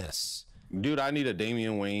not in this. Dude, I need a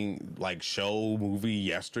Damian Wayne like show movie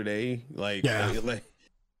yesterday. Like,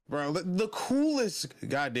 bro, the coolest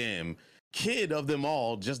goddamn kid of them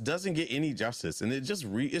all just doesn't get any justice, and it just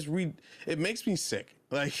it makes me sick.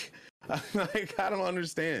 Like I don't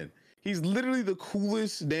understand. He's literally the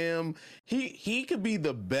coolest damn. He could be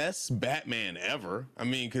the best Batman ever. I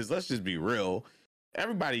mean, because let's just be real.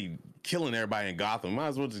 Everybody killing everybody in Gotham. Might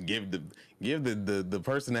as well just give the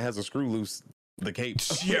person that has a screw loose the cape.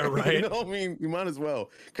 Yeah, right. You know what I mean? You might as well.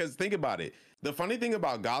 Because think about it. The funny thing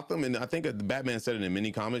about Gotham, and I think the Batman said it in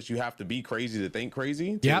many comics, you have to be crazy to think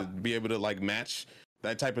crazy to be able to like match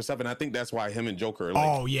that type of stuff. And I think that's why him and Joker are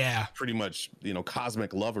like, pretty much, you know,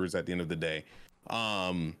 cosmic lovers at the end of the day.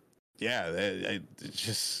 Why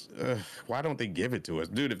don't they give it to us,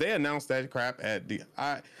 dude? If they announced that crap at the,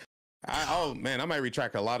 oh man, I might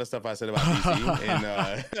retract a lot of stuff I said about DC.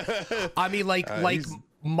 And I mean, like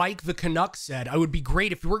Mike the Canuck said, it would be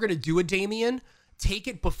great if we were gonna do a Damian, take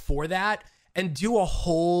it before that and do a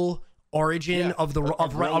whole origin of the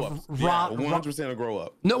 100% a grow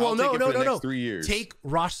up. No. 3 years. Take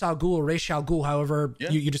Ra's al Ghul, however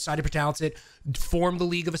you decide to pronounce it. Form the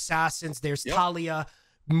League of Assassins. There's Talia.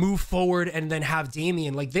 Move forward and then have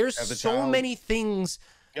Damian. Like, there's so many things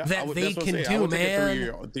that they can do, man.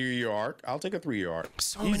 A 3-year arc. I'll take a 3-year arc.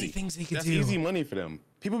 So many things they can do. That's easy money for them.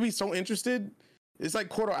 People be so interested. It's like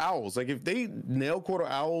Quarter Owls. Like, if they nail Quarter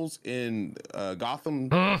Owls in Gotham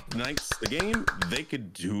Knights, the game, they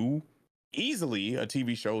could do easily a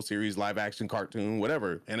TV show, series, live action, cartoon,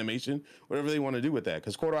 whatever, animation, whatever they want to do with that.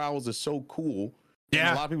 Because Quarter Owls is so cool. Yeah.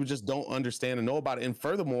 And a lot of people just don't understand and know about it. And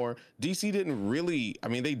furthermore, DC didn't really, I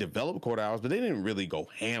mean, they developed Quarter Owls, but they didn't really go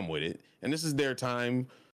ham with it. And this is their time.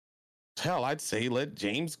 Hell, I'd say let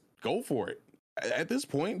James go for it. At this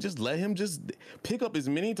point, just let him just pick up as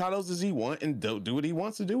many titles as he wants and do what he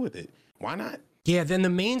wants to do with it. Why not? Yeah, then the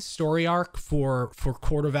main story arc for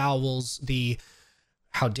Court of Owls,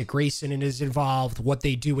 how Dick Grayson is involved, what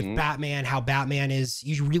they do with Batman, how Batman is,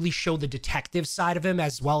 you really show the detective side of him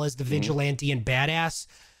as well as the vigilante and badass.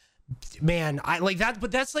 Man, I like that,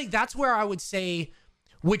 but that's where I would say,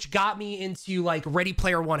 which got me into like Ready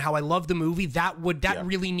Player One, how I love the movie. That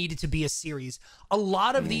really needed to be a series. A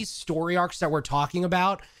lot of these story arcs that we're talking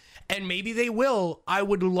about, and maybe they will, I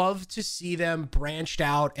would love to see them branched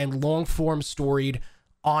out and long form storied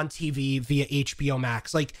on TV via HBO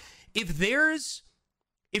Max. Like,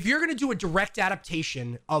 if you're going to do a direct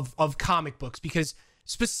adaptation of comic books, because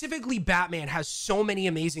specifically Batman has so many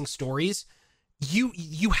amazing stories,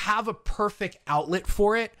 you have a perfect outlet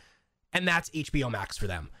for it, and that's HBO Max for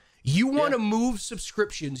them. You want to move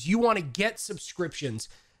subscriptions. You want to get subscriptions.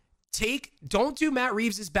 Don't do Matt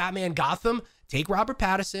Reeves' Batman Gotham. Take Robert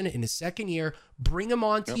Pattinson in his second year, bring him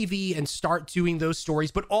on TV and start doing those stories,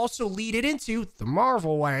 but also lead it into the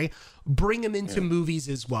Marvel way, bring him into movies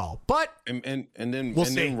as well. But and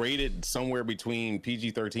then rate it somewhere between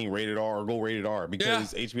PG-13 rated R or go rated R,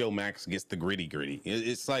 because HBO Max gets the gritty.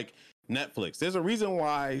 It's like Netflix. There's a reason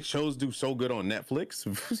why shows do so good on Netflix.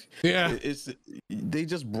 They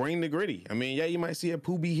just bring the gritty. I mean, you might see a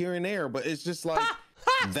poobie here and there, but it's just like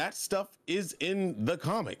that stuff is in the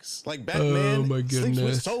comics. Like, Batman sleeps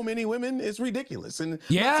with so many women, it's ridiculous. And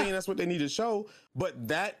I'm not saying that's what they need to show, but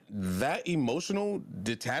that emotional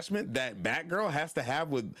detachment that Batgirl has to have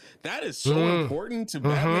with that is so important to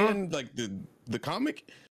Batman, like the comic,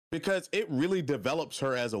 because it really develops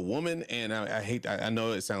her as a woman. And I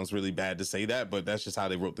know it sounds really bad to say that, but that's just how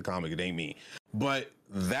they wrote the comic. It ain't me. But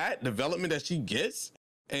that development that she gets,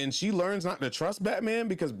 and she learns not to trust Batman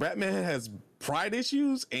because Batman has pride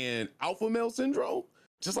issues and alpha male syndrome,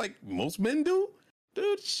 just like most men do.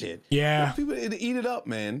 Dude, shit. Yeah. People eat it up,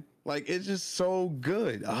 man. Like, it's just so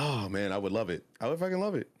good. Oh, man, I would love it. I would fucking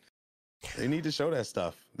love it. They need to show that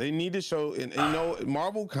stuff. They need to show, and you know,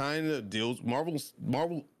 Marvel kind of deals,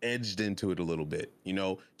 Marvel edged into it a little bit. You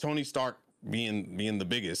know, Tony Stark being the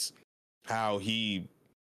biggest, how he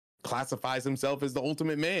classifies himself as the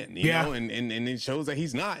ultimate man, you know, and it shows that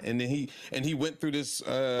he's not. And then he went through this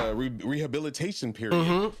rehabilitation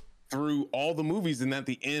period through all the movies, and at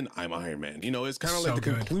the end, I'm Iron Man. You know, it's kind of like the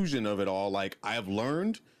conclusion of it all. Like, I have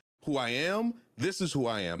learned who I am. This is who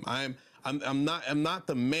I am. I'm not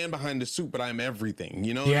the man behind the suit, but I'm everything.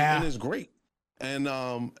 You know, and it's great. And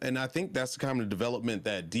I think that's the kind of development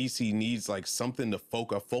that DC needs, like something to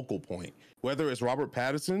a focal point, whether it's Robert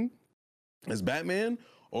Pattinson as Batman,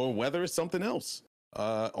 or whether it's something else,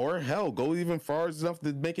 or hell, go even far enough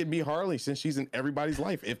to make it be Harley, since she's in everybody's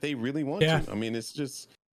life if they really want to. I mean, it's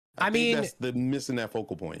just, I mean, that's the missing that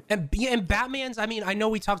focal point. And Batman's, I mean, I know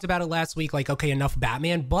we talked about it last week, like, okay, enough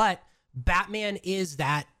Batman, but Batman is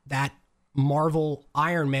that Marvel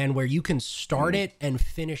Iron Man where you can start it and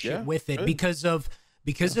finish it with it because of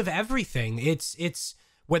everything. It's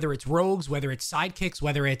whether it's rogues, whether it's sidekicks,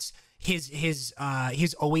 whether it's his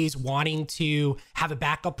always wanting to have a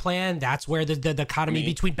backup plan. That's where the dichotomy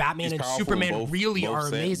between Batman and Superman really are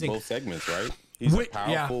amazing. Both segments, right? He's a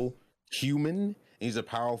powerful human. He's a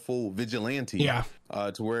powerful vigilante. Yeah.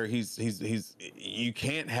 To where he's you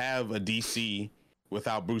can't have a DC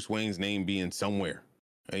without Bruce Wayne's name being somewhere.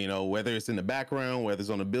 You know, whether it's in the background, whether it's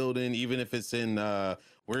on a building, even if it's in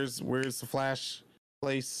where's the Flash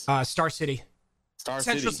place? Star City.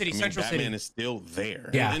 Central City. Batman is still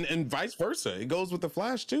there. Yeah. And vice versa. It goes with the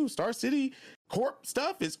Flash too. Star City Corp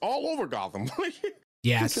stuff is all over Gotham.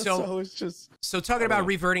 Yeah. So it's just. So talking about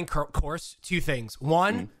reverting course, two things.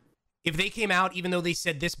 One, if they came out, even though they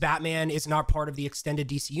said this Batman is not part of the extended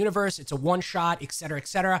DC universe, it's a one shot, et cetera, et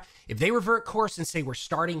cetera. If they revert course and say we're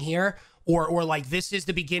starting here, or like this is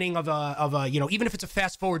the beginning of a you know, even if it's a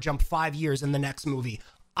fast forward jump 5 years in the next movie,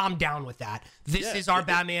 I'm down with that. This is our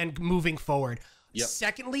Batman moving forward. Yep.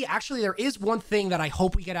 Secondly, actually, there is one thing that I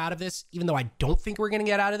hope we get out of this, even though I don't think we're going to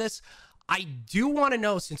get out of this. I do want to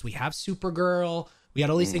know, since we have Supergirl, we got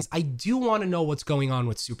all these things, I do want to know what's going on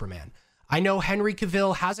with Superman. I know Henry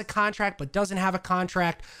Cavill has a contract, but doesn't have a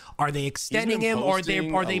contract. Are they extending him, or are they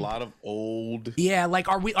a lot of old? Yeah, like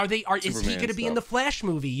is he going to be in the Flash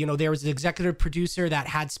movie? You know, there was an executive producer that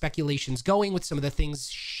had speculations going with some of the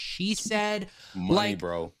things she said. Money,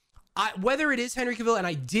 bro. Whether it is Henry Cavill, and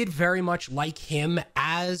I did very much like him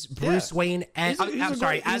as Bruce Wayne and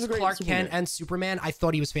as Clark Kent and Superman. I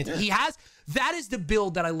thought he was fantastic. That is the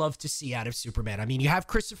build that I love to see out of Superman. I mean, you have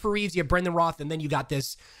Christopher Reeves, you have Brendan Roth, and then you got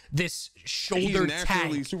this shoulder He's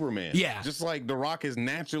naturally tank. Superman. Yeah, just like The Rock is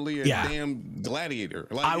naturally a damn gladiator.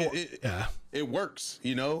 Like it works,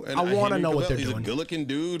 you know. And I want to know what they're doing. He's a good-looking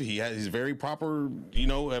dude. He's very proper. You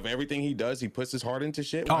know, of everything he does, he puts his heart into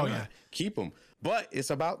shit. Why not? Keep him. But it's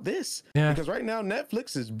about this because right now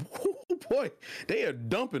Netflix is, boy, they are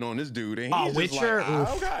dumping on this dude, and he's just Witcher, like,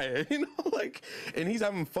 okay, you know, like, and he's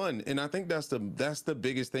having fun, and I think that's the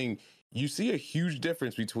biggest thing. You see a huge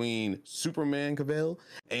difference between Superman Cavill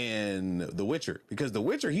and The Witcher, because The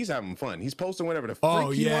Witcher, he's having fun. He's posting whatever the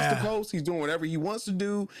freak he wants to post. He's doing whatever he wants to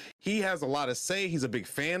do. He has a lot to say. He's a big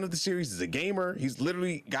fan of the series. He's a gamer. He's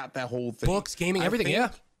literally got that whole thing. Books, gaming, everything.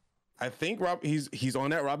 I think he's on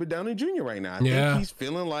that Robert Downey Jr. right now. I think he's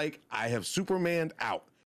feeling like, I have Superman out.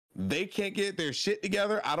 They can't get their shit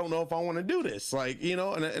together. I don't know if I want to do this. Like, you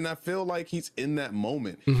know, and I feel like he's in that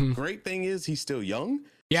moment. Great thing is he's still young.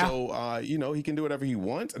 Yeah. So, you know, he can do whatever he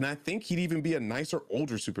wants. And I think he'd even be a nicer,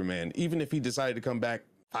 older Superman, even if he decided to come back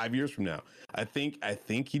 5 years from now. I think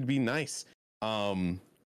he'd be nice. You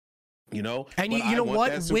know, and you know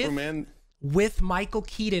what? With Michael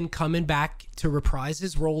Keaton coming back to reprise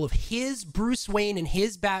his role of his Bruce Wayne and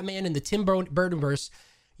his Batman in the Tim Burtonverse,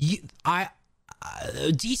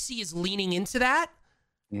 DC is leaning into that.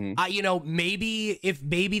 You know, maybe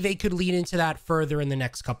they could lean into that further in the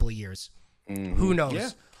next couple of years. Who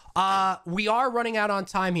knows? Yeah. We are running out on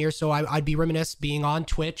time here, so I'd be remiss being on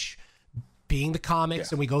Twitch, being the comics,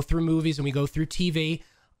 and we go through movies and we go through TV.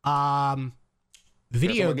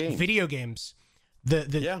 Video games.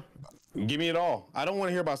 Give me it all. I don't want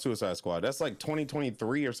to hear about Suicide Squad. That's like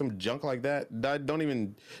 2023 or some junk like that. Don't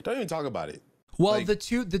even talk about it. Well, like, the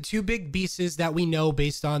two big pieces that we know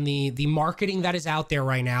based on the marketing that is out there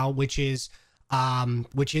right now, which is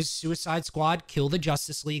Suicide Squad, Kill the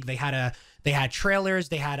Justice League. They had trailers,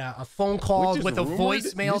 they had a phone call with a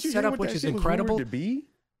voicemail set up, which is incredible. To be?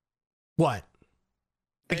 What?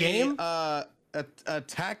 The game? A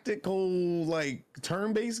tactical, like,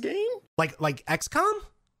 turn-based game? Like XCOM?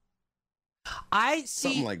 I see.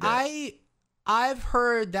 Something like that. I've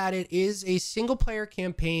heard that it is a single player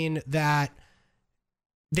campaign, that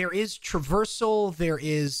there is traversal,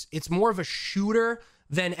 it's more of a shooter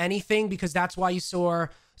than anything, because that's why you saw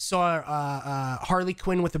Harley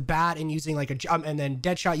Quinn with a bat and using like and then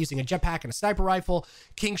Deadshot using a jetpack and a sniper rifle,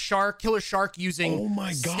 Killer Shark using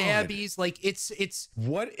stabbies. Like it's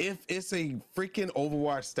what if it's a freaking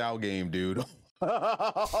Overwatch style game, dude?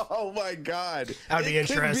 Oh my god, that'd be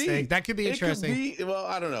interesting. That could be interesting. Well,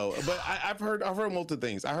 I don't know, but I've heard multiple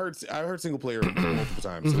things. I heard single player multiple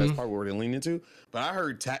times, so that's probably where they lean into. But I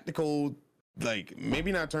heard tactical, like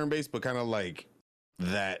maybe not turn based, but kind of like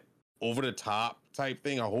that over the top type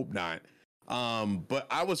thing. I hope not. But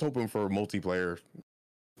I was hoping for multiplayer.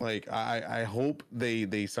 Like I hope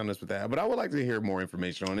they send us with that. But I would like to hear more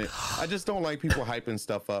information on it. I just don't like people hyping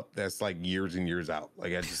stuff up that's like years and years out.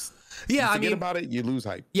 Like I just forget about it, you lose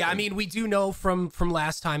hype. Yeah, I mean, we do know from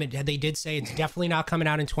last time they did say it's definitely not coming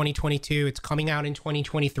out in 2022. It's coming out in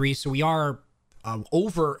 2023. So we are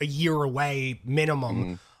over a year away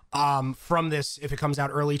minimum. from this if it comes out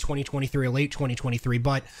early 2023 or late 2023.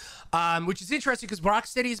 But which is interesting because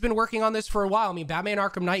Rocksteady has been working on this for a while. I mean, Batman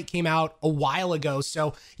Arkham Knight came out a while ago.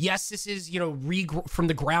 So yes, this is, you know, from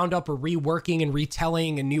the ground up or reworking and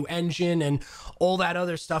retelling a new engine and all that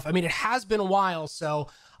other stuff. I mean, it has been a while. So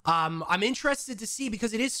I'm interested to see,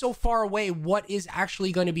 because it is so far away, what is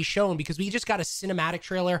actually going to be shown, because we just got a cinematic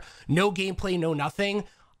trailer, no gameplay, no nothing.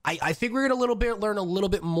 I think we're going to learn a little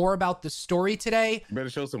bit more about the story today. Better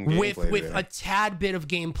show some gameplay with a tad bit of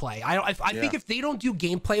gameplay. I think if they don't do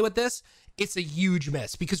gameplay with this, it's a huge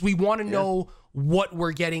miss, because we want to know what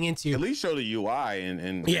we're getting into. At least show the UI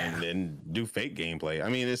and do fake gameplay. I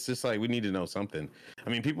mean, it's just like, we need to know something. I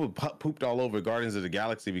mean, people pooped all over Guardians of the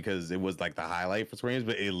Galaxy because it was like the highlight for Square Enix,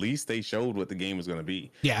 but at least they showed what the game was going to be.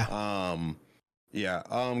 Gotham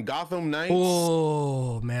Knights.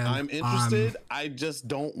 Oh man, I'm interested. I just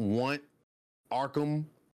don't want Arkham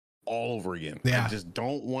all over again. I just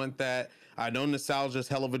don't want that. I know nostalgia's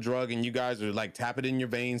hell of a drug, and you guys are like, tap it in your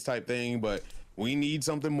veins type thing, but we need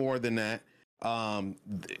something more than that. I'm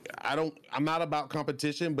not about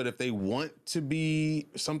competition, but if they want to be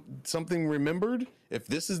something remembered, if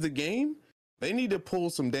this is the game, they need to pull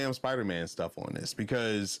some damn Spider-Man stuff on this,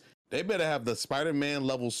 because they better have the Spider-Man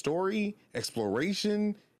level story,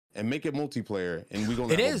 exploration, and make it multiplayer, and we're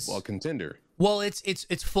gonna have a contender. Well, it's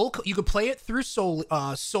full. You could play it through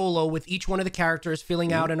solo with each one of the characters,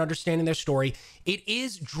 filling out and understanding their story. It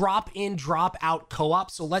is drop in, drop out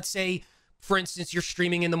co-op. So let's say, for instance, you're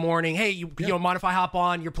streaming in the morning. Hey, you know, mind if I hop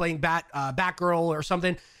on? You're playing Batgirl or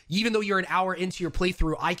something. Even though you're an hour into your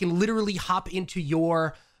playthrough, I can literally hop into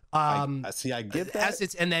your I get that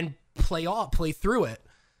assets and then play through it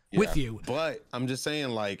with you. But I'm just saying,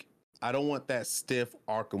 like, I don't want that stiff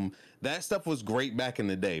Arkham. That stuff was great back in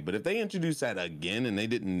the day, but if they introduce that again and they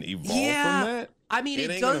didn't evolve from that, I mean, it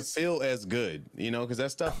ain't gonna feel as good, you know, because that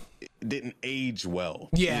stuff didn't age well.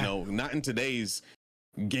 You know, not in today's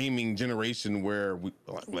gaming generation where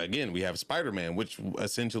we have Spider-Man, which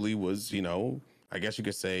essentially was, you know, I guess you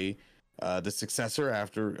could say the successor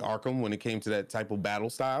after Arkham when it came to that type of battle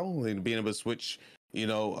style and being able to switch, you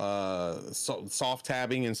know, soft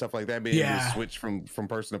tabbing and stuff like that, being able to switch from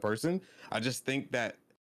person to person. I just think that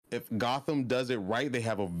if Gotham does it right, they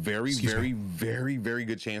have a very very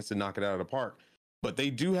good chance to knock it out of the park. But they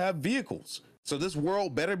do have vehicles, so this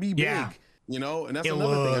world better be big, you know. And that's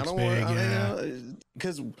another thing. I don't want,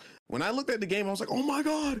 because when I looked at the game, I was like, oh my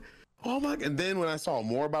god. And then when I saw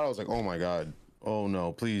more about it, I was like, oh my god, oh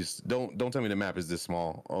no, please don't tell me the map is this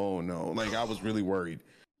small. Oh no, like I was really worried.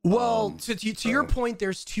 Well, to your point,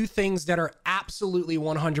 there's two things that are absolutely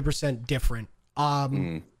 100% different.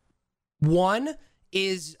 One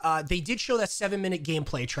is they did show that 7-minute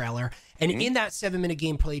gameplay trailer, and in that 7-minute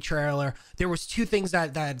gameplay trailer, there was two things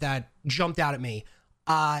that jumped out at me.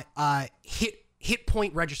 Hit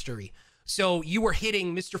point registry. So you were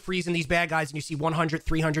hitting Mr. Freeze and these bad guys, and you see 100,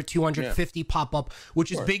 300, 250 pop up, which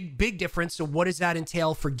is big difference. So what does that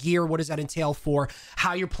entail for gear? What does that entail for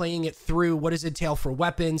how you're playing it through? What does it entail for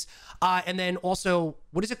weapons? And then also,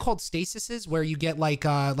 what is it called? Stasises, where you get like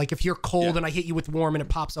if you're cold and I hit you with warm and it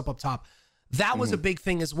pops up top. That was a big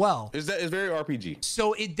thing as well. It's very RPG.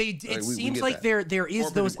 So it seems like there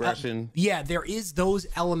is those there is those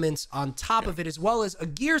elements on top of it, as well as a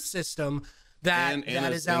gear system that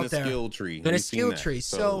is out there. Skill tree. And a skill tree.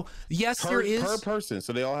 So yes, there is per person.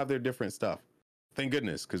 So they all have their different stuff. Thank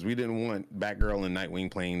goodness, because we didn't want Batgirl and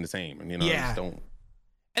Nightwing playing the same. And just don't.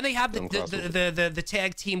 And they have the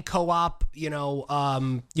tag team co-op,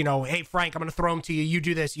 hey Frank, I'm gonna throw them to you. You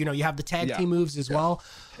do this. You have the tag team moves as well.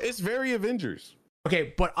 It's very Avengers.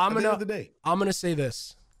 Okay, but I'm gonna say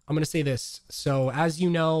this. So as you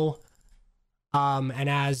know, and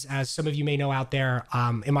as some of you may know out there,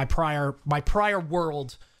 in my prior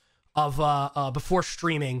world of before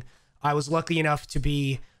streaming, I was lucky enough to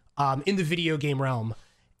be in the video game realm,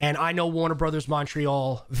 and I know Warner Brothers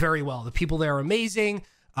Montreal very well. The people there are amazing.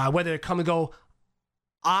 Whether they come and go,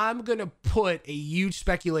 I'm gonna put a huge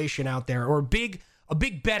speculation out there, or a big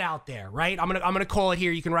bet out there, right? I'm gonna call it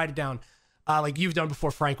here. You can write it down, like you've done before,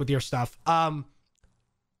 Frank, with your stuff.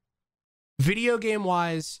 Video game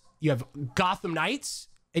wise, you have Gotham Knights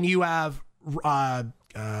and you have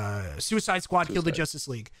Suicide Squad Kill the Justice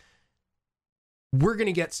League. We're going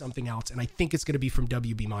to get something else, and I think it's going to be from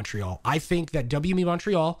WB Montreal. I think that WB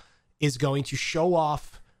Montreal is going to show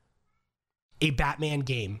off a Batman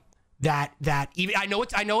game that even I know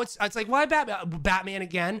it's like, why Batman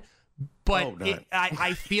again? But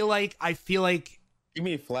I feel like give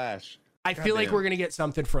me a Flash. I feel like we're going to get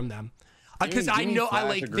something from them. Because I know I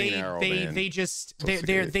like they're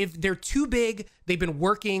too big. They've been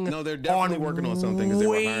working. No, they're definitely working on something because they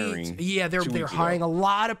were hiring. Yeah, they're hiring a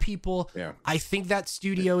lot of people. Yeah. I think that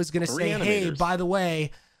studio is going to say, hey, by the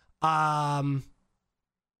way,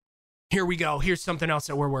 here we go. Here's something else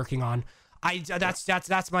that we're working on.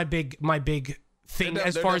 That's my big thing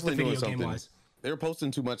as far as the video game wise. They were posting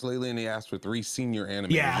too much lately, and they asked for 3 senior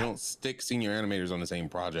animators. Yeah. They don't stick senior animators on the same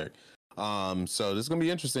project. So this is gonna be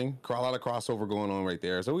interesting. A lot of crossover going on right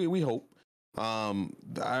there. So we hope. They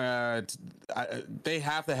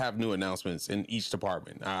have to have new announcements in each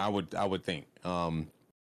department. I would think.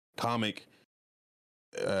 Comic,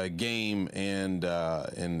 game, and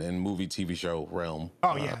movie, TV show realm.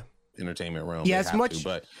 Oh yeah. Entertainment realm. Yeah, as much.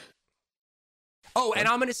 And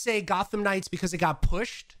I'm gonna say Gotham Knights because it got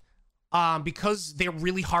pushed. Because they're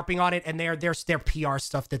really harping on it, and their PR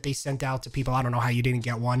stuff that they sent out to people. I don't know how you didn't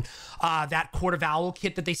get one. That Court of Owl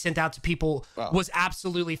kit that they sent out to people was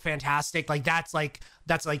absolutely fantastic. Like that's like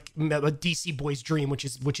a DC boy's dream, which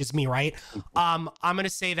is me, right? I'm gonna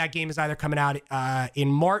say that game is either coming out in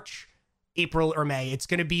March, April, or May. It's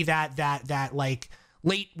gonna be that like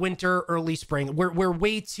late winter, early spring. We're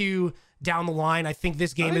way too down the line. I think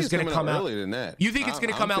this game is gonna come out earlier than that. You think it's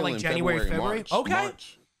gonna come out like January, February?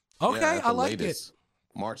 March. Okay, yeah, I like it.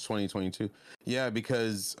 March 2022. Yeah,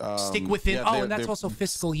 because stick within. And that's also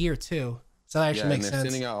fiscal year too. So that actually makes sense.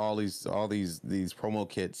 They're sending out all these promo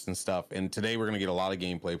kits and stuff. And today we're gonna get a lot of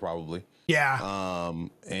gameplay probably. Yeah.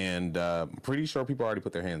 And I'm pretty sure people already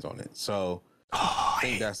put their hands on it. So I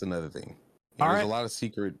think that's another thing. There's a lot of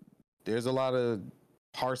secret. There's a lot of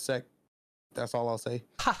parsec. That's all I'll say.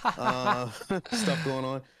 Stuff going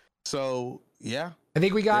on. So yeah. I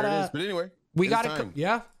think we got But anyway. We got we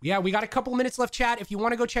got a couple minutes left, chat. If you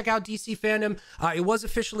want to go check out DC Fandom, it was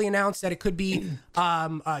officially announced that it could be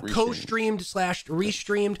co-streamed /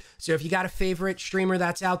 restreamed. So if you got a favorite streamer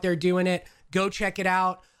that's out there doing it, go check it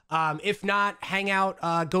out. If not, hang out,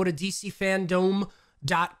 go to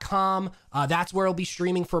dcfandome.com. That's where I'll be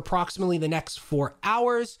streaming for approximately the next 4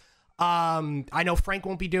 hours. I know Frank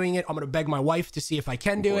won't be doing it. I'm going to beg my wife to see if I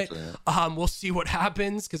can do it. We'll see what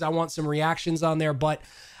happens because I want some reactions on there. But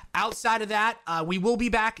outside of that, we will be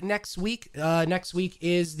back next week. Next week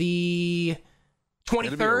is the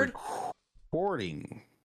 23rd. Recording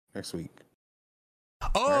next week.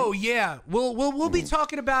 Oh right? Yeah, we'll be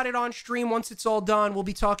talking about it on stream once it's all done. We'll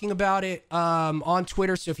be talking about it on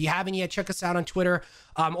Twitter. So if you haven't yet, check us out on Twitter.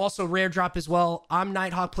 Also Rare Drop as well. I'm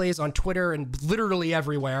Nighthawk Plays on Twitter and literally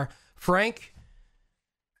everywhere. Frank.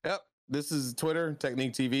 Yep. This is Twitter,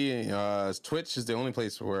 Technique TV. Twitch is the only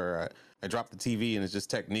place where I drop the TV and it's just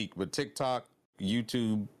Technique. But TikTok,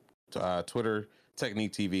 YouTube, Twitter,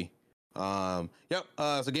 Technique TV. So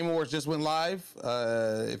Game Awards just went live.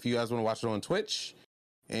 If you guys want to watch it on Twitch,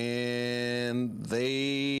 and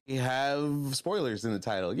they have spoilers in the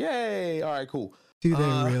title. Yay! All right, cool. Do they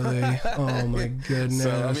really? Oh my goodness. So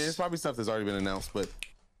I mean, it's probably stuff that's already been announced. But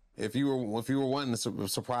if you were wanting a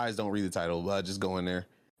surprise, don't read the title. Just go in there.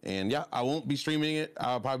 And yeah, I won't be streaming it.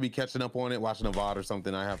 I'll probably be catching up on it, watching a VOD or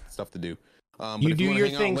something. I have stuff to do. But you do your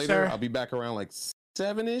thing, later, sir. I'll be back around like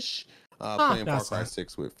 7-ish, playing Far Cry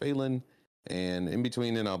 6 with Phelan. And in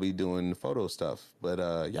between, then I'll be doing photo stuff.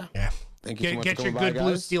 But yeah. Thank you so much. Get your good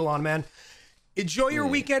blue steel on, man. Enjoy your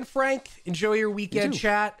weekend, Frank. Enjoy your weekend,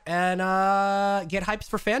 chat, and get hyped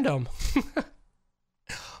for Fandome.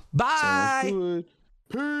 Bye. Sounds good.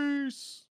 Peace.